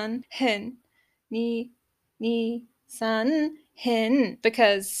Nissan hen. San hen,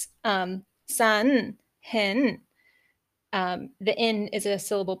 because san hen, the N is a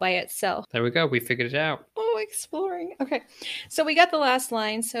syllable by itself. There we go. We figured it out. Oh, exploring. Okay. So we got the last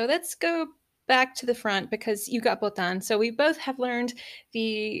line. So let's go back to the front because you got botan. So we both have learned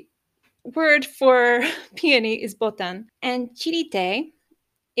the word for peony is botan. And chirite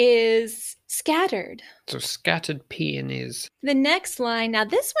is scattered. So scattered peonies. The next line, now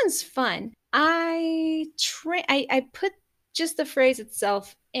this one's fun. I put just the phrase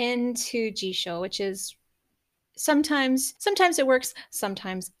itself into Jisho, which is sometimes it works,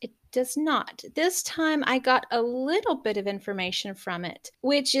 sometimes it does not. This time I got a little bit of information from it,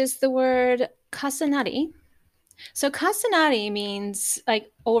 which is the word kasanari. So kasanari means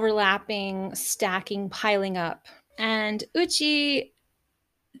like overlapping, stacking, piling up. And uchi,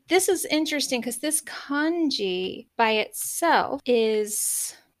 this is interesting because this kanji by itself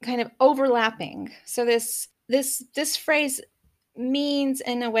is kind of overlapping. So this phrase means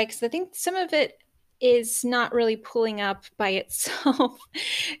in a way, because I think some of it is not really pulling up by itself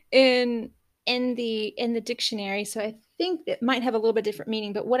in the dictionary. So I think it might have a little bit different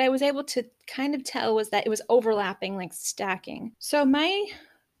meaning. But what I was able to kind of tell was that it was overlapping, like stacking. So my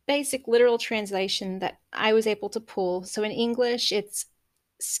basic literal translation that I was able to pull. So in English, it's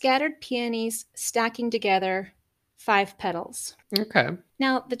scattered peonies stacking together, 5 petals. Okay.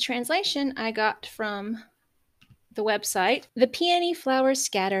 Now, the translation I got from the website, the peony flowers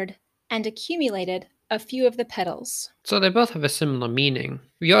scattered and accumulated a few of the petals. So they both have a similar meaning.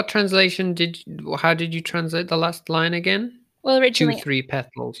 Your translation, how did you translate the last line again? Well, originally 2, 3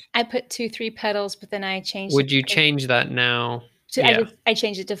 petals. I put 2, 3 petals, but then I changed. Would you change that now? I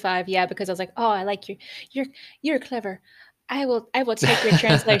changed it to 5, yeah, because I was like, oh, I like you're clever. I will take your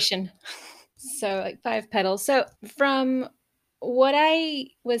translation. So like 5 petals. So from what I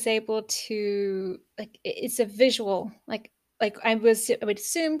was able to like, it's a visual, like I would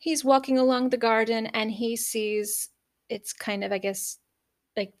assume he's walking along the garden and he sees it's kind of, I guess,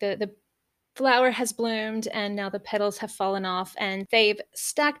 like the flower has bloomed and now the petals have fallen off and they've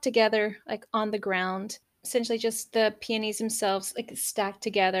stacked together like on the ground. Essentially just the peonies themselves like stacked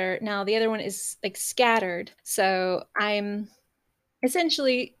together. Now the other one is like scattered. So I'm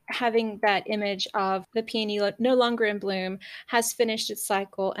essentially having that image of the peony no longer in bloom, has finished its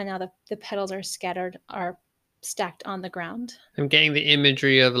cycle, and now the petals are scattered, are stacked on the ground. I'm getting the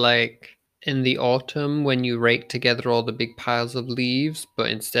imagery of like in the autumn when you rake together all the big piles of leaves,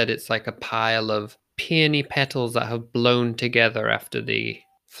 but instead it's like a pile of peony petals that have blown together after the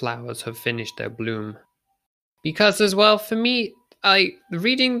flowers have finished their bloom. Because as well, for me, I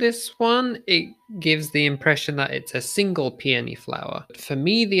reading this one, it gives the impression that it's a single peony flower. For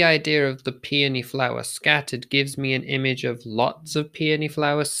me, the idea of the peony flower scattered gives me an image of lots of peony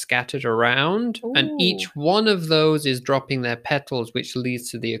flowers scattered around, and Ooh. each one of those is dropping their petals, which leads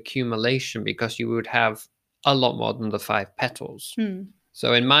to the accumulation because you would have a lot more than the 5 petals.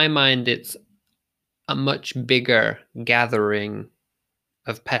 So in my mind, it's a much bigger gathering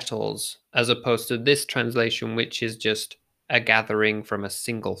of petals as opposed to this translation, which is just a gathering from a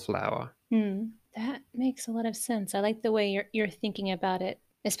single flower. That makes a lot of sense. I like the way you're thinking about it,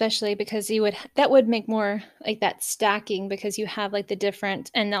 especially because you would that would make more like that stacking because you have like the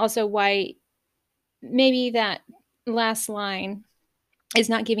different, and also why maybe that last line is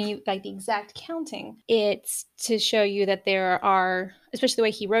not giving you like the exact counting. It's to show you that there are, especially the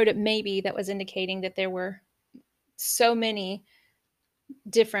way he wrote it, maybe that was indicating that there were so many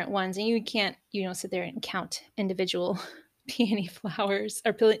different ones, and you can't, sit there and count individual peony flowers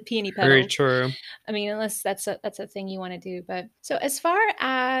or peony Very petals. true. I mean, unless that's a thing you want to do. But so as far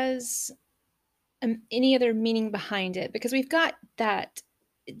as any other meaning behind it, because we've got that.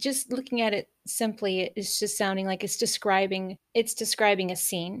 Just looking at it simply, it's just sounding like it's describing a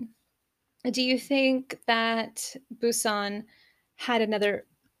scene. Do you think that Busan had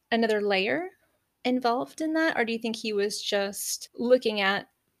another layer involved in that, or do you think he was just looking at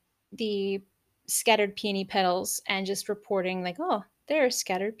the scattered peony petals and just reporting like, oh, there are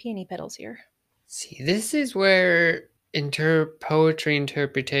scattered peony petals here? See, this is where poetry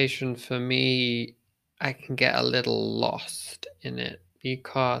interpretation for me, I can get a little lost in it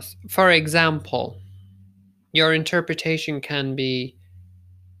because, for example, your interpretation can be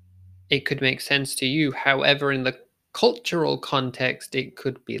it could make sense to you. However, in the cultural context, it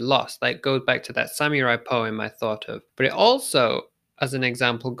could be lost. That goes back to that samurai poem I thought of. But it also, as an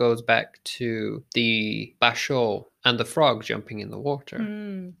example, goes back to the basho and the frog jumping in the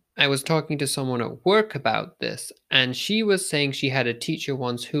water. I was talking to someone at work about this, and she was saying she had a teacher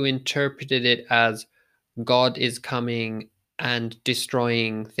once who interpreted it as God is coming and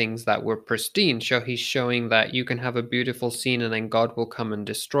destroying things that were pristine. So he's showing that you can have a beautiful scene and then God will come and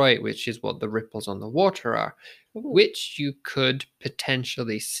destroy it, which is what the ripples on the water are, which you could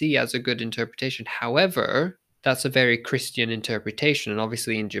potentially see as a good interpretation. However, that's a very Christian interpretation. And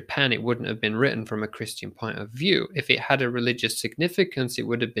obviously, in Japan, it wouldn't have been written from a Christian point of view. If it had a religious significance, it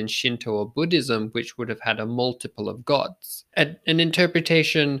would have been Shinto or Buddhism, which would have had a multiple of gods. An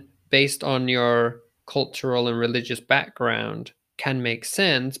interpretation based on your cultural and religious background can make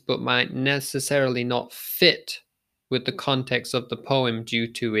sense, but might necessarily not fit with the context of the poem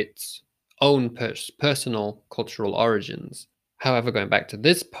due to its own personal cultural origins. However, going back to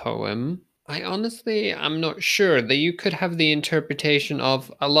this poem, I'm not sure that you could have the interpretation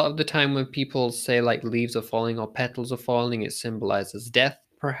of a lot of the time when people say like leaves are falling or petals are falling, it symbolizes death,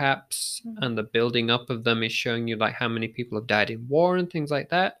 perhaps, and the building up of them is showing you like how many people have died in war and things like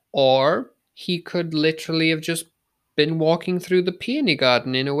that. Or he could literally have just been walking through the peony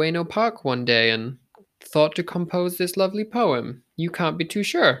garden in Ueno Park one day and thought to compose this lovely poem. You can't be too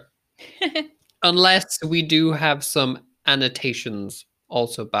sure. Unless we do have some annotations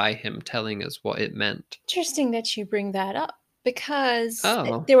also by him telling us what it meant. Interesting that you bring that up because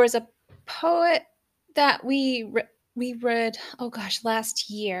Oh. there was a poet that we read, oh gosh, last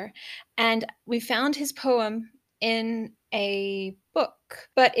year, and we found his poem in a book,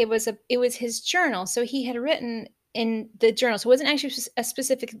 but it was his journal. So he had written in the journal. So it wasn't actually a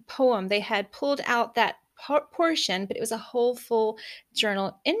specific poem. They had pulled out that portion, but it was a whole full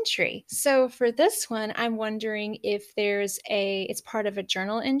journal entry. So for this one, I'm wondering if it's part of a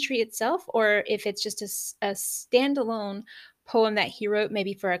journal entry itself, or if it's just a standalone poem that he wrote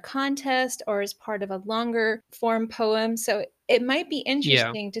maybe for a contest or as part of a longer form poem. So it might be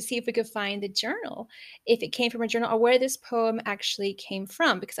interesting to see if we could find the journal, if it came from a journal or where this poem actually came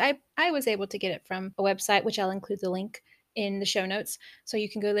from, because I was able to get it from a website, which I'll include the link in the show notes. So you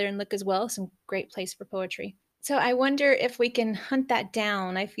can go there and look as well. Some great place for poetry. So I wonder if we can hunt that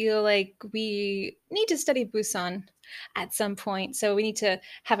down. I feel like we need to study Busan at some point. So we need to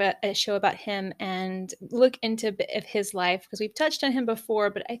have a show about him and look into a bit of his life, because we've touched on him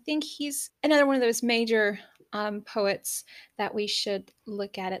before, but I think he's another one of those major poets that we should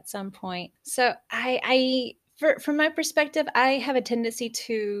look at some point. So from my perspective, I have a tendency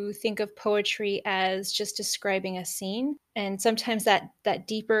to think of poetry as just describing a scene, and sometimes that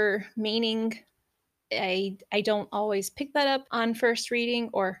deeper meaning, I don't always pick that up on first reading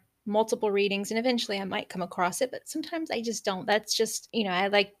or multiple readings, and eventually I might come across it, but sometimes I just don't. That's just, I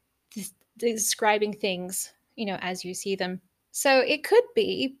like describing things, as you see them. So it could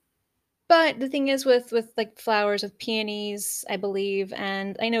be, but the thing is with like flowers, with peonies, I believe,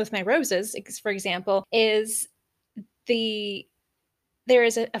 and I know with my roses, for example, is there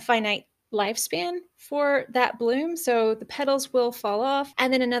is a finite lifespan for that bloom. So the petals will fall off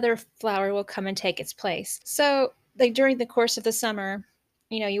and then another flower will come and take its place. So like during the course of the summer,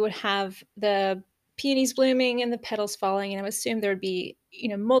 you would have the peonies blooming and the petals falling, and I would assume there would be,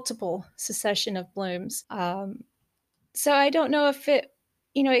 multiple succession of blooms. So I don't know if it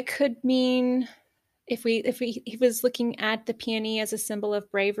could mean, if he was looking at the peony as a symbol of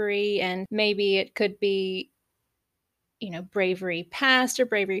bravery, and maybe it could be, bravery past or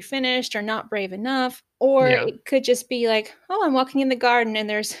bravery finished or not brave enough. Or Yeah. it could just be like, oh, I'm walking in the garden and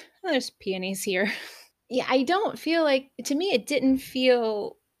there's peonies here. Yeah, I don't feel like, to me, it didn't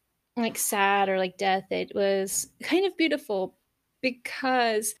feel like sad or like death. It was kind of beautiful,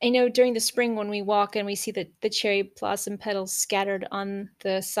 because I know during the spring when we walk and we see the cherry blossom petals scattered on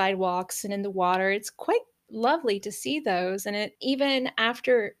the sidewalks and in the water, it's quite lovely to see those. And it, even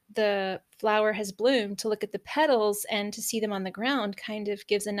after the flower has bloomed, to look at the petals and to see them on the ground kind of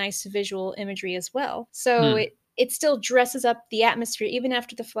gives a nice visual imagery as well. So it still dresses up the atmosphere. Even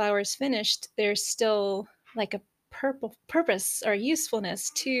after the flower is finished, there's still like a purpose or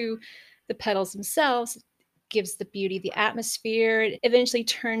usefulness to the petals themselves. It gives the beauty, the atmosphere. It eventually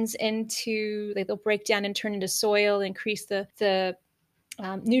turns into, like, they'll break down and turn into soil, increase the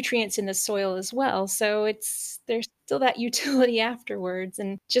nutrients in the soil as well. So there's still that utility afterwards.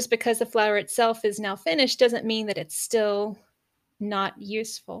 And just because the flower itself is now finished doesn't mean that it's still not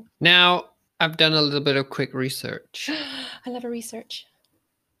useful. Now, I've done a little bit of quick research I love a research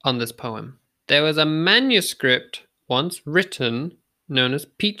on this poem. There was a manuscript once written known as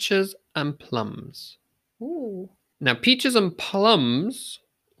Peaches and Plums. Ooh. Now, Peaches and Plums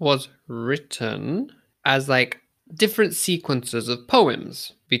was written as like different sequences of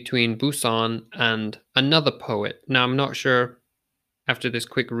poems between Busan and another poet. Now, I'm not sure after this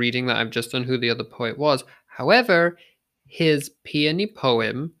quick reading that I've just done who the other poet was. However, his peony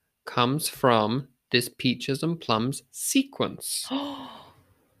poem comes from this Peaches and Plums sequence.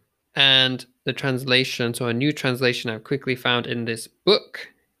 And the translation, so a new translation I've quickly found in this book,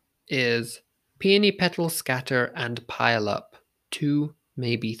 is peony petals scatter and pile up, 2,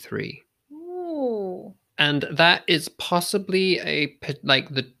 maybe 3. Ooh. And that is possibly like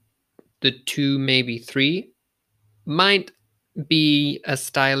the 2, maybe 3 might be a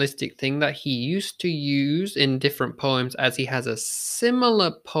stylistic thing that he used to use in different poems, as he has a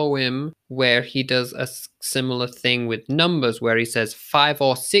similar poem where he does a similar thing with numbers, where he says 5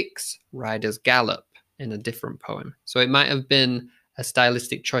 or 6 riders gallop in a different poem. So it might have been a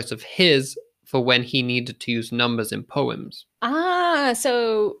stylistic choice of his for when he needed to use numbers in poems.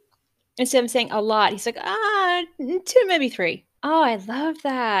 So instead of saying a lot, he's like, 2, maybe 3. Oh, I love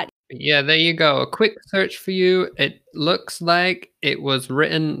that. Yeah, there you go. A quick search for you. It looks like it was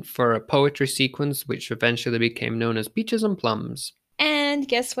written for a poetry sequence, which eventually became known as Peaches and Plums. And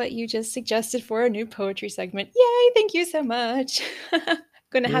guess what you just suggested for a new poetry segment? Yay, thank you so much.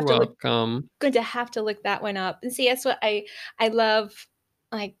 Going to You're have to welcome. going to have to look that one up. And see, that's what I love,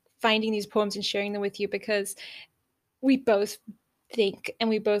 like finding these poems and sharing them with you, because we both think and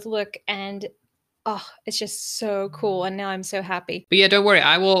we both look, and it's just so cool. And now I'm so happy. But yeah, don't worry.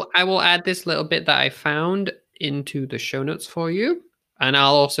 I will add this little bit that I found into the show notes for you. And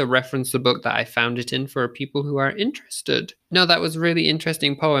I'll also reference the book that I found it in for people who are interested. No, that was a really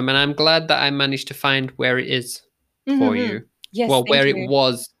interesting poem. And I'm glad that I managed to find where it is for you. Yes, well, where you. It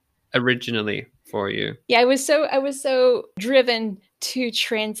was originally for you. Yeah, I was so driven to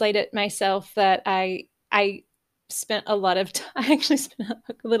translate it myself that I spent a lot of time. I actually spent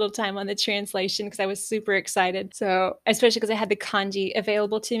a little time on the translation because I was super excited. So, especially because I had the kanji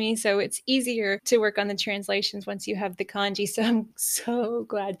available to me. So it's easier to work on the translations once you have the kanji. So I'm so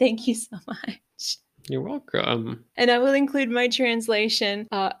glad. Thank you so much. You're welcome. And I will include my translation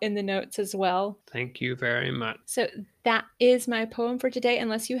in the notes as well. Thank you very much. So that is my poem for today,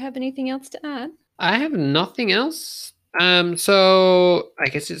 unless you have anything else to add. I have nothing else. So I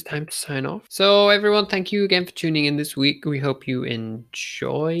guess it's time to sign off. So everyone, thank you again for tuning in this week. We hope you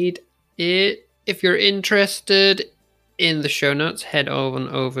enjoyed it. If you're interested in the show notes, head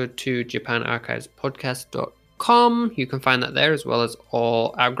over to japanarchivespodcast.com. You can find that there, as well as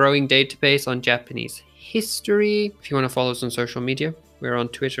all our growing database on Japanese history. If you want to follow us on social media, we're on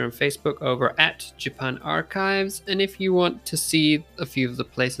Twitter and Facebook over at Japan Archives. And if you want to see a few of the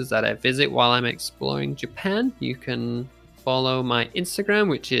places that I visit while I'm exploring Japan, you can follow my Instagram,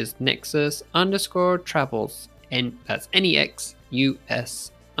 which is nexus_travels. And that's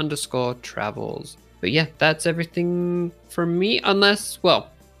NEXUS_travels. But yeah, that's everything from me. Unless, well,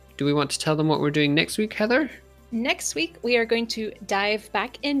 do we want to tell them what we're doing next week, Heather? Next week, we are going to dive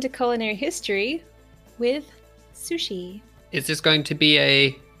back into culinary history with sushi. Is this going to be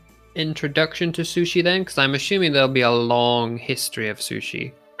a introduction to sushi then? Because I'm assuming there'll be a long history of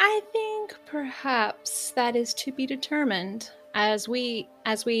sushi. I think perhaps that is to be determined as we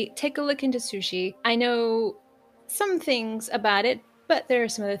take a look into sushi. I know some things about it, but there are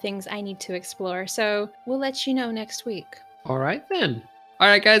some other things I need to explore. So we'll let you know next week. All right then. All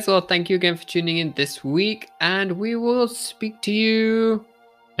right, guys. Well, thank you again for tuning in this week, and we will speak to you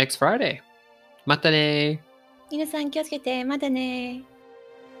next Friday. Mata ne. 皆さん気をつけて、またね。